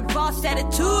 sis with a boss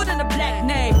attitude and a black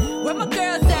name. Where my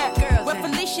girls at? Where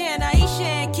Felicia and Aisha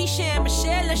and Keisha and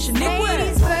Michelle and Shaniqua?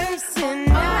 Ladies first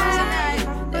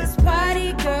tonight. Let's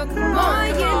party, girl. Come on,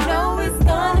 you know it's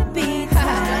gonna be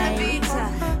tight.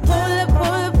 Pull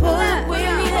up with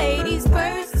me, ladies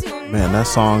first. Man, that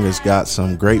song has got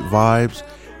some great vibes.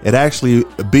 It actually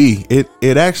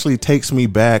it actually takes me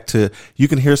back to, you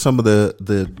can hear some of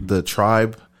the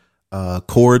Tribe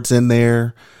chords in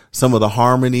there, some of the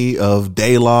harmony of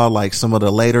De La, like some of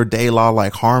the later De La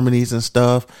like harmonies and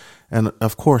stuff. And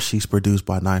of course she's produced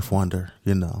by Ninth Wonder,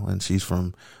 and she's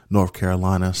from North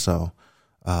Carolina, so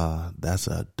that's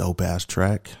a dope ass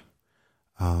track.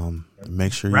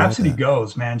 Make sure you Rhapsody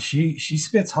goes, man. She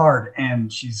spits hard,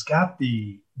 and she's got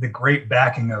the great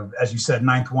backing of, as you said,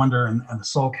 Ninth Wonder and the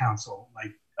Soul Council,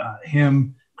 like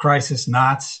him, Crisis,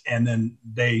 Knots, and then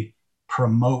they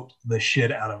promote the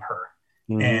shit out of her,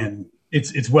 and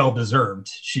it's well deserved.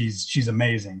 She's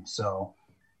amazing. So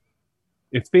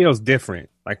it feels different.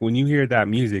 Like when you hear that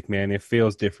music, man, it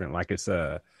feels different. Like it's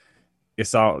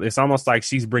almost like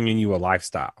she's bringing you a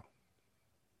lifestyle.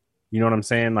 You know what I'm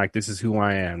saying? Like, this is who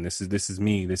I am. This is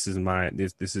me. This is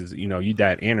you,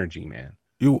 that energy, man.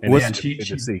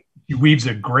 She weaves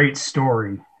a great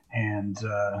story, and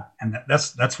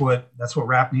that's what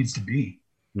rap needs to be.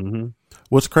 Mm-hmm.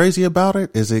 What's crazy about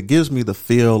it is it gives me the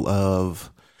feel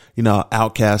of,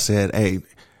 Outkast said, "Hey,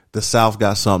 the South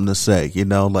got something to say."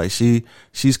 Like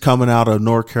she's coming out of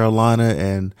North Carolina,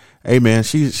 and hey, man,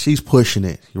 she's pushing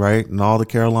it, right? And all the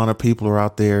Carolina people are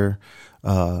out there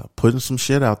putting some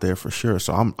shit out there for sure.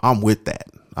 So I'm with that.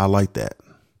 I like that.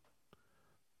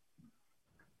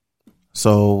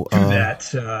 So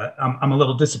I'm a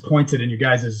little disappointed in you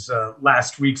guys'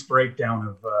 last week's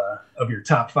breakdown of your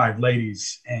top 5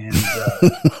 ladies, and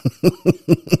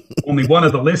only one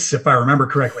of the lists, if I remember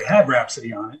correctly, had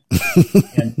Rhapsody on it,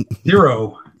 and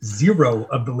zero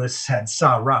of the lists had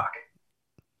Sa Rock.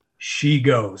 She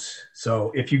goes.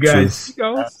 So if you guys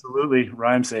absolutely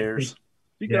rhyme sayers,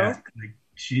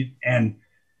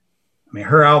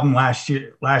 her album last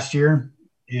year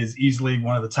is easily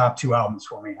one of the top 2 albums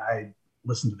for me. I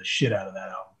listened to the shit out of that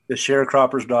album. The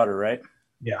Sharecropper's Daughter, right?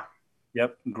 Yeah.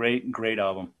 Yep. Great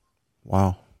album.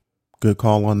 Wow. Good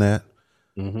call on that.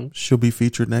 Mm-hmm. She'll be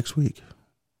featured next week.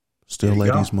 Still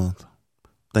Ladies Month.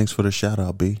 Thanks for the shout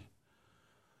out, B.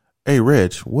 Hey,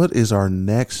 Reg, what is our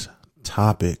next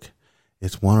topic?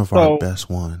 It's one of our best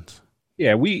ones.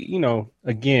 Yeah, once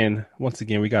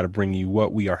again, we got to bring you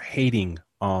what we are hating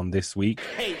on this week.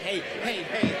 Hey.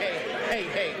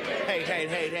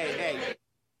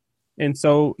 And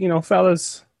so,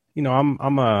 fellas, I'm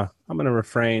gonna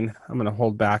refrain. I'm gonna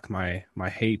hold back my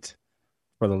hate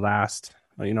for the last.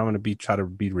 I'm gonna try to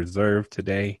be reserved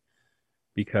today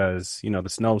because the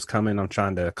snow's coming. I'm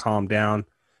trying to calm down,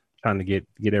 trying to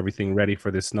get everything ready for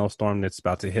this snowstorm that's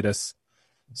about to hit us.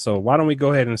 So why don't we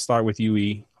go ahead and start with you,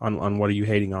 E, on what are you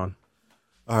hating on?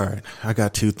 All right, I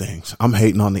got two things. I'm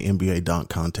hating on the NBA dunk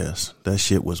contest. That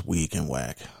shit was weak and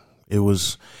whack. It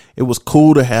was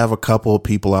cool to have a couple of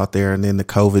people out there and then the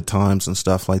COVID times and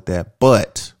stuff like that.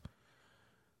 But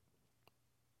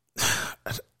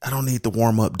I don't need the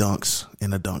warm up dunks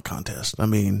in a dunk contest. I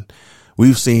mean,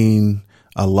 we've seen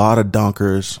a lot of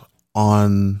dunkers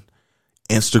on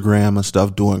Instagram and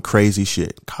stuff doing crazy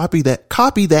shit. Copy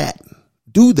that.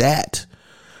 Do that.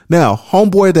 Now,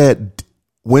 homeboy that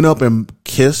went up and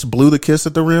blew the kiss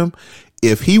at the rim.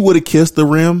 If he would have kissed the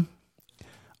rim,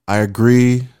 I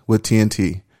agree with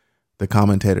TNT, the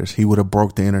commentators. He would have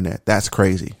broke the internet. That's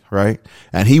crazy, right?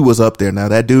 And he was up there. Now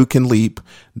that dude can leap,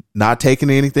 not taking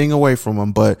anything away from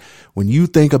him. But when you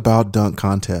think about dunk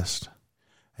contest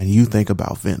and you think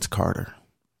about Vince Carter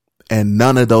and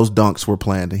none of those dunks were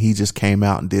planned and he just came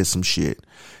out and did some shit.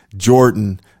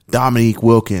 Jordan, Dominique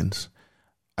Wilkins.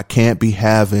 I can't be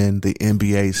having the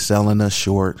NBA selling us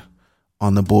short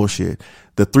on the bullshit.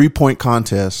 The 3-point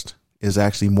contest is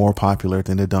actually more popular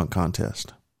than the dunk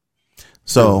contest.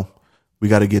 So we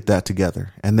got to get that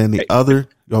together. And then the other,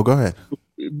 go ahead.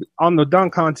 On the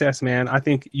dunk contest, man, I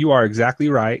think you are exactly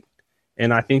right.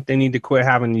 And I think they need to quit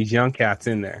having these young cats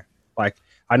in there. Like,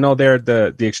 I know they're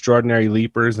the extraordinary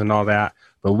leapers and all that,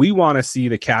 but we want to see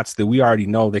the cats that we already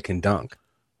know that can dunk.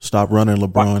 Stop running,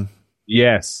 LeBron.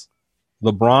 Yes.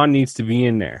 LeBron needs to be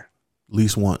in there. At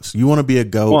least once. You want to be a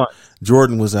GOAT. Once.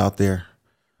 Jordan was out there.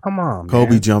 Come on,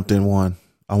 Kobe man. jumped in one.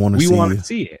 I want to see it. We want to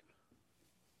see it.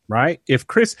 Right?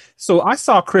 So I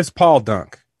saw Chris Paul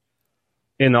dunk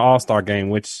in the All-Star game,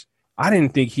 which I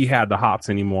didn't think he had the hops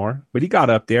anymore, but he got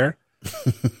up there.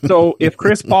 So if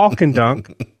Chris Paul can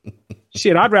dunk,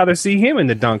 shit, I'd rather see him in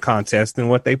the dunk contest than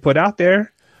what they put out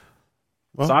there.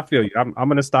 Well, so I feel you. I'm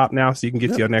going to stop now so you can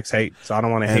get to your next hate. So I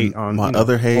don't want to hate on my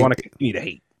other hate. I want to continue to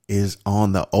hate. Is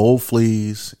on the old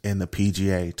fleas in the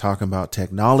PGA talking about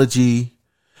technology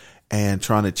and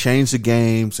trying to change the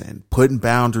games and putting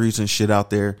boundaries and shit out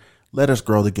there. Let us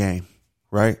grow the game,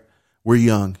 right? We're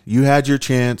young. You had your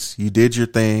chance. You did your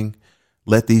thing.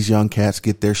 Let these young cats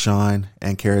get their shine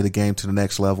and carry the game to the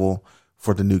next level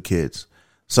for the new kids.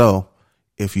 So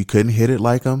if you couldn't hit it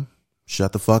like them,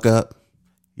 shut the fuck up.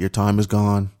 Your time is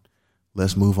gone.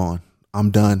 Let's move on.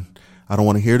 I'm done. I don't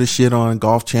want to hear the shit on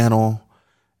Golf Channel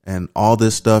and all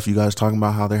this stuff. You guys talking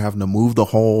about how they're having to move the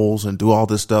holes and do all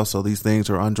this stuff so these things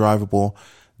are undrivable.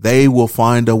 They will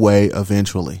find a way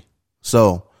eventually.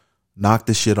 So knock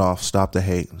the shit off. Stop the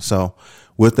hate. So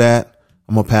with that,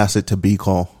 I'm going to pass it to B.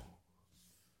 Cole.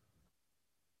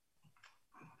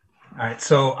 All right.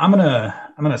 So I'm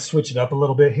going to switch it up a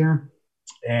little bit here.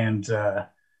 And I'm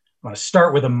going to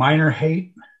start with a minor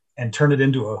hate and turn it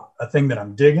into a thing that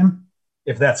I'm digging,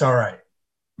 if that's all right.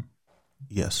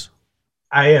 Yes.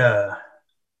 I'm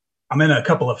in a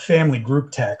couple of family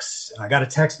group texts, and I got a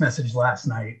text message last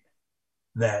night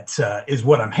that is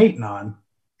what I'm hating on.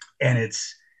 And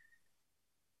it's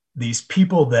these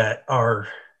people that are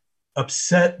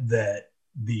upset that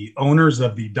the owners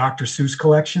of the Dr. Seuss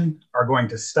collection are going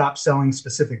to stop selling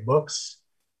specific books,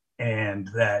 and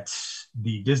that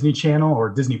the Disney Channel or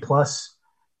Disney Plus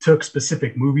took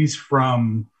specific movies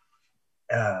from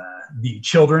the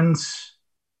children's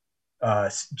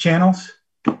channels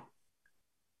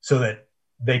so that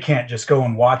they can't just go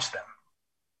and watch them.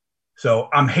 So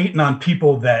I'm hating on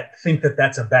people that think that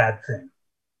that's a bad thing.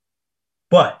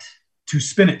 But to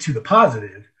spin it to the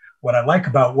positive, what I like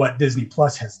about what Disney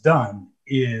Plus has done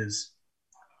is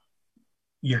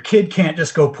your kid can't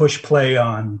just go push play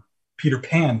on Peter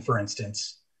Pan, for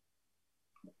instance,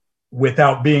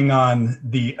 without being on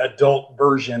the adult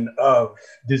version of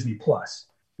Disney Plus,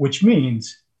 which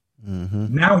means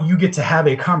now you get to have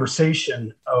a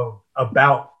conversation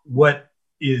about what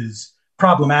is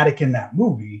problematic in that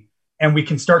movie, and we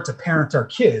can start to parent our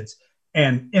kids.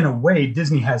 And in a way,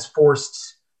 Disney has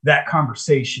forced that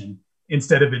conversation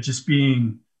instead of it just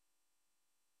being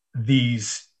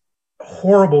these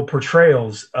horrible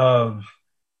portrayals of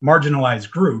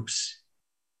marginalized groups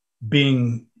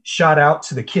being shot out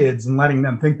to the kids and letting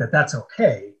them think that that's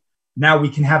okay, now we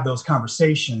can have those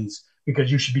conversations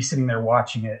because you should be sitting there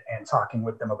watching it and talking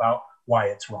with them about why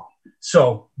it's wrong.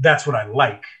 So that's what I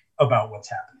like about what's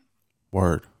happening.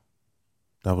 Word.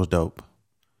 That was dope.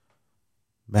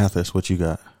 Mathis, what you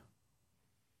got?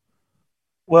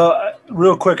 Well,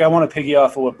 real quick, I want to piggy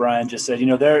off of what Brian just said. You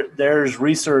know, there's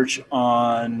research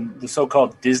on the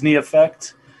so-called Disney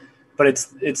effect, but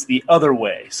it's the other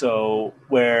way. So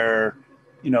where,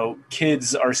 you know,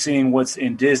 kids are seeing what's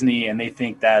in Disney and they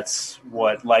think that's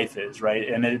what life is, right?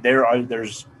 And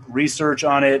there's research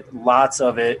on it, lots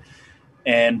of it.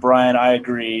 And Brian, I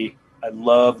agree. I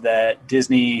love that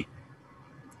Disney.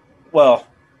 Well,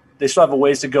 they still have a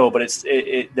ways to go, but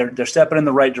they're stepping in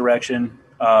the right direction.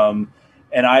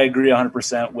 And I agree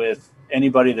 100% with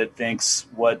anybody that thinks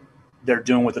what they're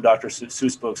doing with the Dr.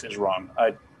 Seuss books is wrong.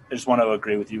 I just want to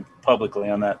agree with you publicly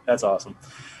on that. That's awesome.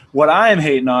 What I am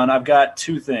hating on, I've got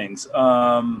two things.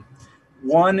 One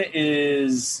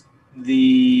is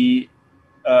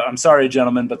I'm sorry,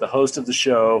 gentlemen, but the host of the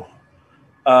show,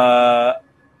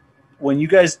 when you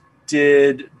guys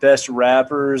did Best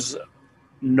Rappers,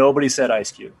 nobody said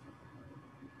Ice Cube.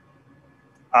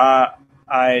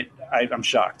 I'm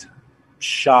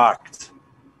shocked.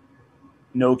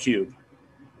 No Cube.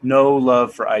 No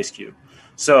love for Ice Cube.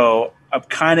 So I'm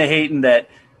kind of hating that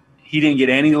he didn't get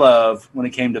any love when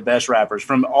it came to Best Rappers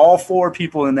from all four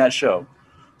people in that show.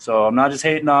 So I'm not just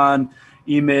hating on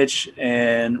E-Mitch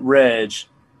and Reg.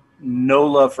 No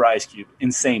love for Ice Cube.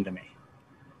 Insane to me.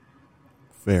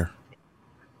 Fair.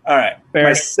 All right. Fair.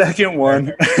 My second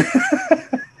one.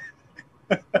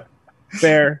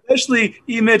 Fair. Especially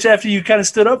E-Mitch, after you kind of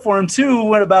stood up for him too,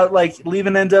 went about like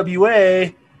leaving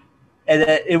NWA,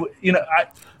 and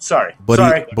sorry.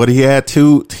 But he had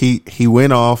two. He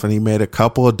went off and he made a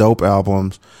couple of dope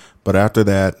albums, but after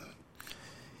that,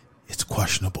 it's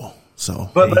questionable. So,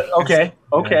 but okay.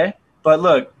 But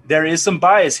look, there is some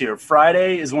bias here.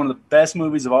 Friday is one of the best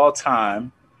movies of all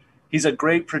time. He's a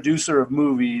great producer of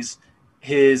movies.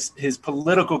 His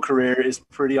political career is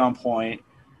pretty on point.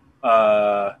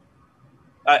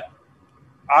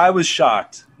 I was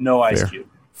shocked. No Ice Cube.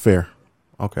 Fair.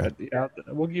 Okay.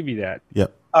 We'll give you that.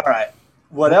 Yep. All right.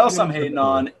 What else I'm hating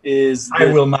on is I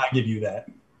will not give you that.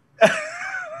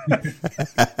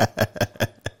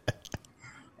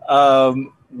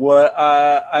 What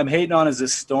I'm hating on is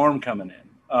this storm coming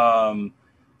in.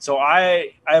 So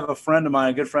I have a friend of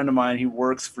mine, a good friend of mine. He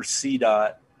works for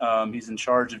CDOT. He's in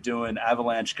charge of doing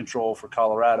avalanche control for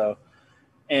Colorado.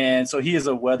 And so he is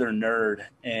a weather nerd.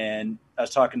 And I was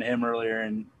talking to him earlier,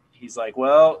 and he's like,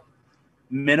 well,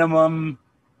 minimum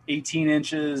 18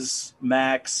 inches,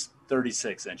 max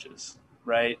 36 inches,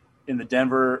 right? In the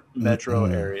Denver metro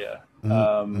area.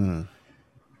 And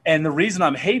the reason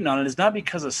I'm hating on it is not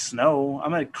because of snow.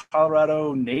 I'm a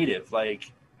Colorado native.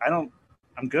 Like, I'm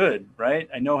good, right?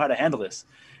 I know how to handle this.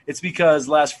 It's because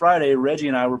last Friday, Reggie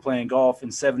and I were playing golf in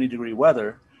 70-degree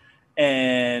weather,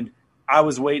 and I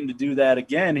was waiting to do that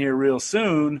again here real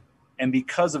soon. And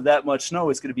because of that much snow,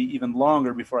 it's going to be even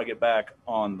longer before I get back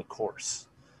on the course.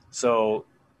 So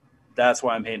that's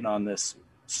why I'm hating on this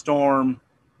storm.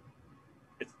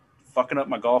 It's fucking up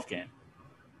my golf game.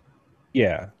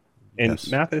 Yeah. And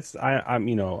Mathis, I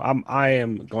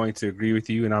am going to agree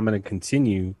with you, and I'm going to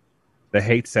continue the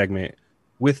hate segment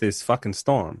with this fucking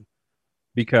storm,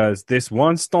 because this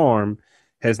one storm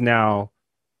has now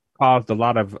caused a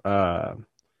lot of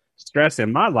stress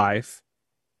in my life.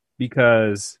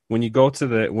 Because when you go to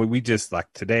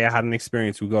today, I had an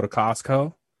experience. We go to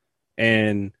Costco,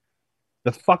 and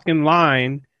the fucking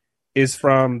line is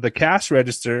from the cash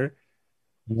register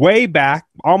way back,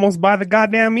 almost by the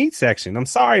goddamn meat section. I'm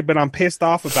sorry, but I'm pissed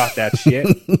off about that shit.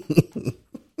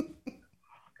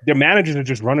 The managers are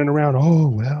just running around. Oh,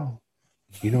 well,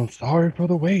 sorry for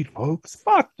the wait, folks.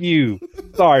 Fuck you.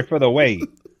 Sorry for the wait.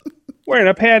 We're in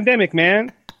a pandemic,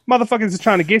 man. Motherfuckers are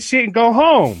trying to get shit and go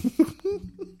home.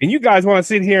 And you guys want to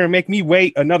sit here and make me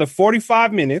wait another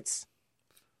 45 minutes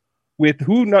with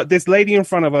this lady in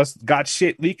front of us got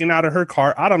shit leaking out of her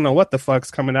car. I don't know what the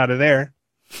fuck's coming out of there.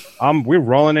 We're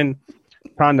rolling and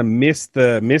trying to miss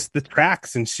the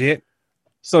tracks and shit.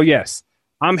 So yes,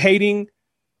 I'm hating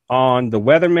on the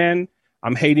weathermen.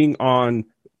 I'm hating on,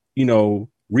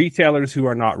 retailers who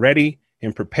are not ready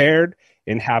and prepared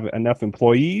and have enough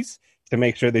employees to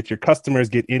make sure that your customers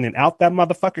get in and out that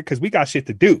motherfucker, because we got shit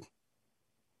to do.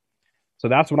 So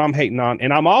that's what I'm hating on.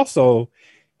 And I'm also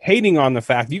hating on the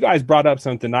fact you guys brought up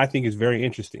something I think is very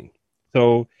interesting.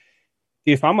 So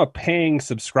if I'm a paying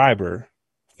subscriber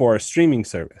for a streaming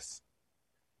service,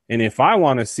 and if I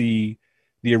want to see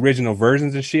the original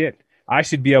versions of shit, I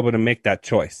should be able to make that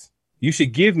choice. You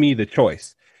should give me the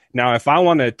choice. Now, if I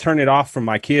want to turn it off from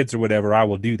my kids or whatever, I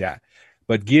will do that.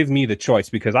 But give me the choice,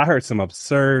 because I heard some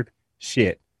absurd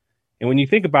shit. And when you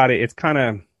think about it, it's kind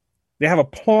of, they have a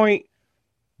point,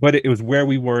 but it was where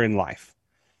we were in life.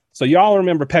 So y'all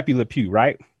remember Pepe Le Pew,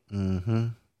 right? Mm-hmm.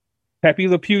 Pepe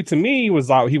Le Pew to me was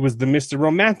like, he was the Mr.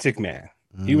 Romantic Man.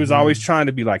 Mm-hmm. He was always trying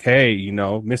to be like, hey, you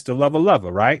know, Mr.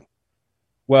 Lover, right?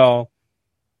 Well,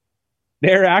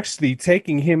 they're actually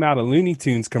taking him out of Looney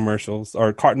Tunes commercials,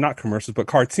 or not commercials, but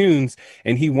cartoons,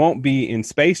 and he won't be in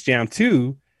Space Jam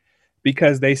 2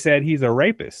 because they said he's a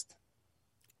rapist.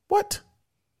 What?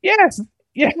 Yes.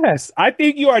 I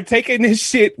think you are taking this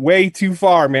shit way too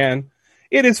far, man.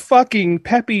 It is fucking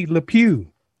Pepe Le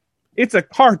Pew. It's a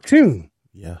cartoon.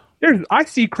 Yeah. I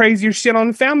see crazier shit on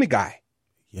the Family Guy.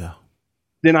 Yeah.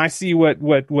 Then I see what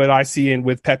I see in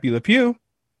with Pepe Le Pew.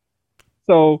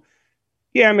 So,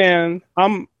 yeah, man,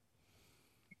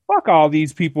 fuck all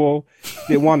these people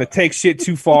that want to take shit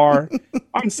too far.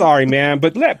 I'm sorry, man,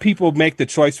 but let people make the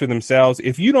choice for themselves.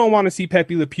 If you don't want to see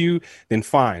Pepe Le Pew, then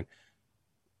fine.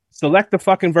 Select the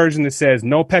fucking version that says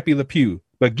no Pepe Le Pew,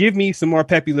 but give me some more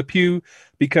Pepe Le Pew,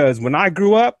 because when I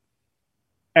grew up,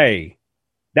 hey,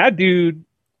 that dude,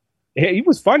 he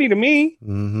was funny to me.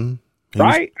 Mm-hmm.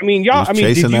 Right? I mean, y'all, did you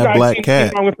guys see anything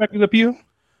wrong with Pepe Le Pew?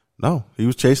 No, he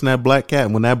was chasing that black cat.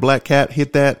 And when that black cat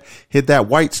hit that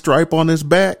white stripe on his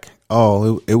back,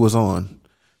 it was on.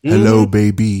 Mm-hmm. Hello,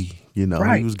 baby. You know,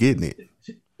 right. He was getting it.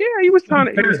 Yeah, he was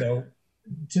trying to.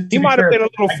 He might have been a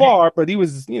little far, but he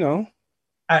was, you know.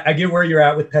 I get where you're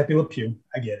at with Pepe Le Pew.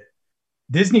 I get it.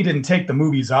 Disney didn't take the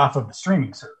movies off of the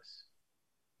streaming service.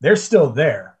 They're still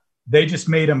there. They just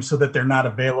made them so that they're not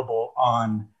available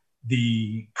on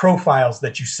the profiles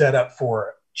that you set up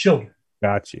for children.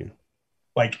 Got you.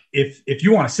 Like if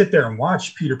you want to sit there and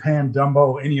watch Peter Pan,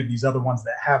 Dumbo, any of these other ones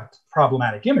that have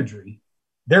problematic imagery,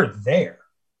 they're there.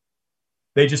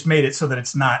 They just made it so that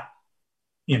it's not,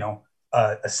 you know,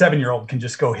 a 7-year-old can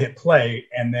just go hit play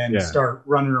and then start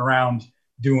running around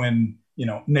doing, you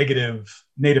know, negative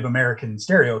Native American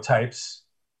stereotypes,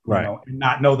 right, you know, and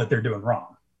not know that they're doing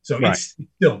wrong. So it's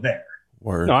still there.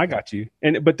 Word. No, I got you.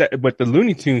 But the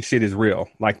Looney Tunes shit is real.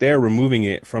 Like, they're removing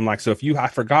it from, like, so I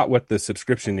forgot what the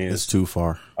subscription is. It's too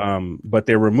far. But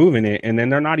they're removing it, and then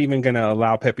they're not even going to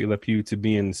allow Pepe Le Pew to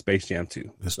be in Space Jam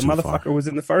 2. It's the too motherfucker far. Was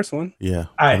in the first one. Yeah.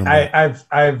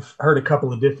 I've heard a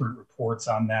couple of different reports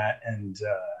on that, and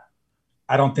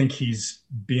I don't think he's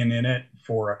been in it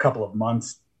for a couple of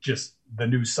months. Just the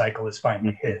news cycle is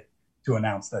finally hit to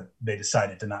announce that they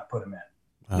decided to not put him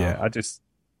in. Yeah, I just,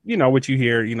 you know, what you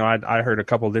hear, you know, I heard a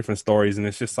couple of different stories, and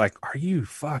it's just like, are you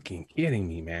fucking kidding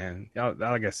me, man? Y'all,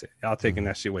 like I said, y'all taking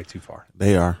that shit way too far.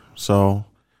 They are. So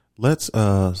let's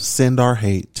send our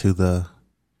hate to the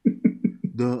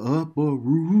upper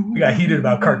room. We got heated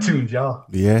about cartoons, y'all.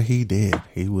 Yeah, he did.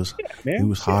 He was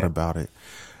hot about it.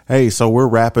 Hey, so we're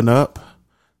wrapping up.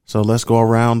 So let's go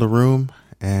around the room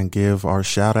and give our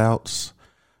shout outs.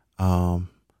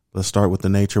 Let's start with the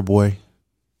Nature Boy.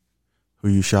 Who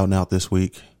are you shouting out this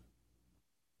week?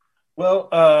 Well,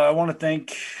 I want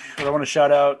to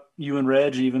shout out you and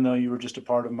Reg, even though you were just a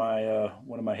part of my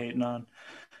what am I hating on?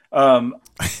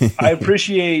 I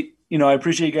appreciate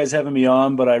you guys having me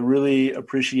on, but I really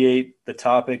appreciate the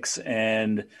topics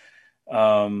and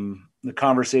the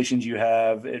conversations you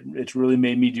have. It's really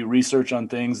made me do research on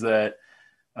things that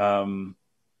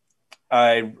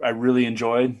I really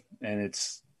enjoyed, and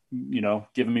it's, you know,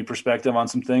 giving me perspective on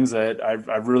some things that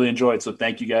I've really enjoyed. So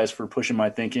thank you guys for pushing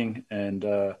my thinking. And,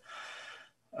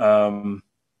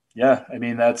 yeah, I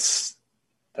mean, that's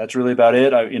really about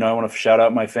it. I want to shout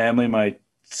out my family. My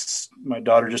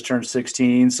daughter just turned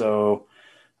 16. So,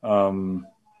 you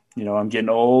know, I'm getting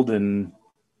old, and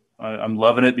I'm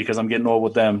loving it because I'm getting old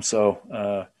with them. So,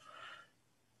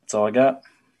 that's all I got.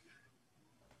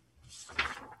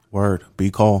 Word. Be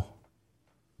Cole.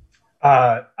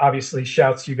 Obviously,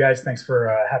 shouts to you guys. Thanks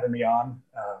for having me on.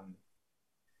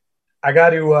 I got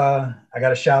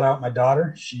to shout out my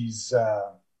daughter. She's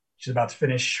about to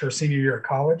finish her senior year of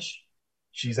college.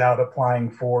 She's out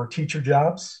applying for teacher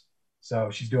jobs,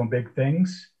 so she's doing big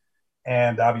things.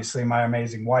 And obviously, my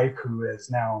amazing wife, who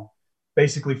is now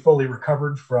basically fully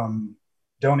recovered from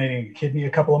donating a kidney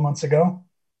a couple of months ago.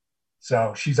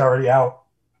 So she's already out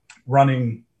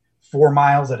running 4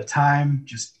 miles at a time,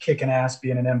 just kicking ass,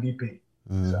 being an MVP.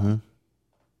 Mm-hmm. So.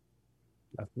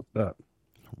 That's what's up.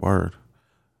 Word.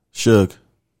 Suge.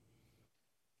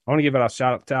 I want to give a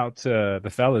shout out to the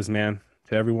fellas, man.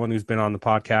 To everyone who's been on the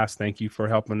podcast. Thank you for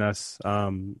helping us,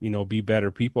 you know, be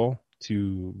better people,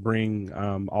 to bring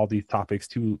all these topics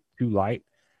to light.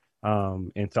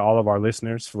 And to all of our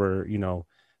listeners for, you know,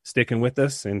 sticking with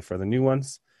us, and for the new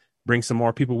ones, bring some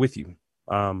more people with you.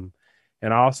 And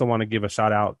I also want to give a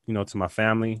shout out, to my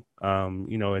family.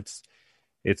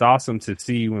 It's awesome to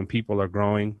see when people are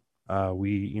growing. My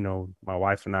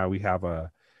wife and I, we have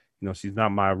she's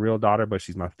not my real daughter, but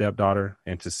she's my stepdaughter,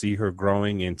 and to see her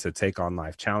growing and to take on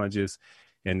life challenges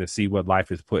and to see what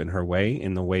life is put in her way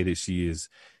in the way that she is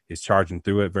charging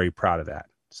through it. Very proud of that.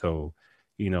 So,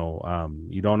 you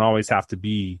don't always have to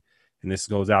be, and this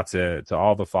goes out to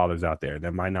all the fathers out there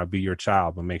that might not be your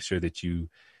child, but make sure that you,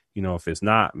 if it's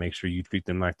not, make sure you treat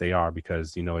them like they are,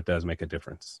 because, it does make a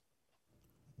difference.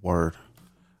 Word.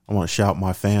 I want to shout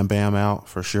my fan bam out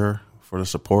for sure for the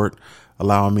support,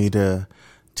 allowing me to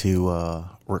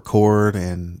record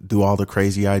and do all the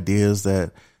crazy ideas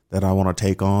that I want to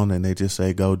take on, and they just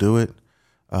say, go do it.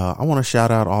 I want to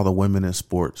shout out all the women in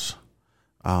sports.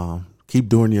 Keep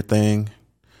doing your thing.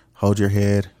 Hold your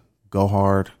head. Go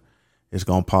hard. It's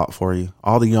going to pop for you.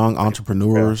 All the young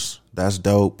entrepreneurs, that's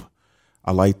dope.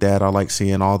 I like that. I like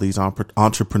seeing all these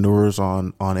entrepreneurs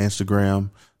on Instagram,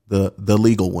 the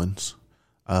legal ones,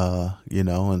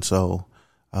 and so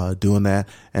doing that.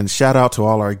 And shout out to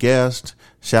all our guests.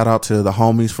 Shout out to the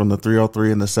homies from the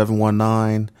 303 and the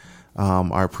 719.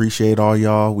 I appreciate all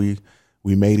y'all. We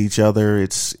made each other.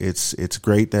 It's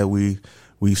great that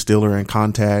we still are in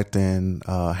contact and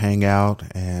hang out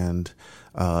and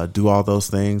do all those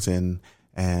things, and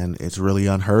it's really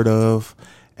unheard of.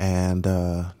 And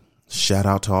shout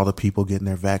out to all the people getting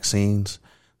their vaccines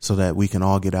so that we can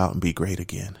all get out and be great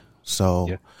again.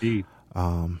 So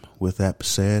with that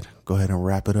said, go ahead and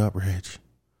wrap it up, Reg.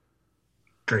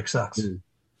 Drake sucks.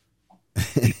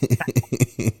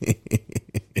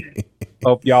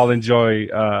 Hope y'all enjoy,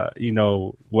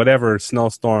 whatever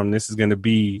snowstorm this is going to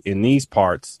be in these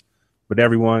parts. But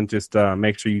everyone, just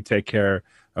make sure you take care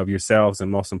of yourselves,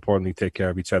 and most importantly, take care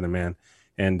of each other, man.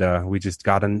 And we just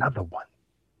got another one.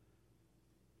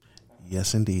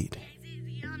 Yes, indeed.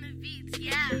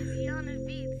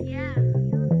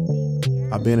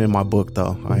 I've been in my book,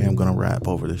 though. I am going to rap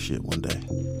over this shit one day.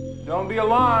 Don't be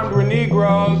alarmed, we're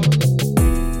Negroes.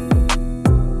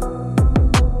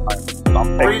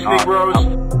 Preach, Negroes.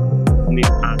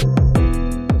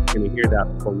 Can we hear that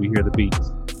before we hear the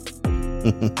beats?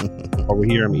 Or we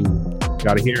hear them eating.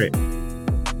 Gotta hear it.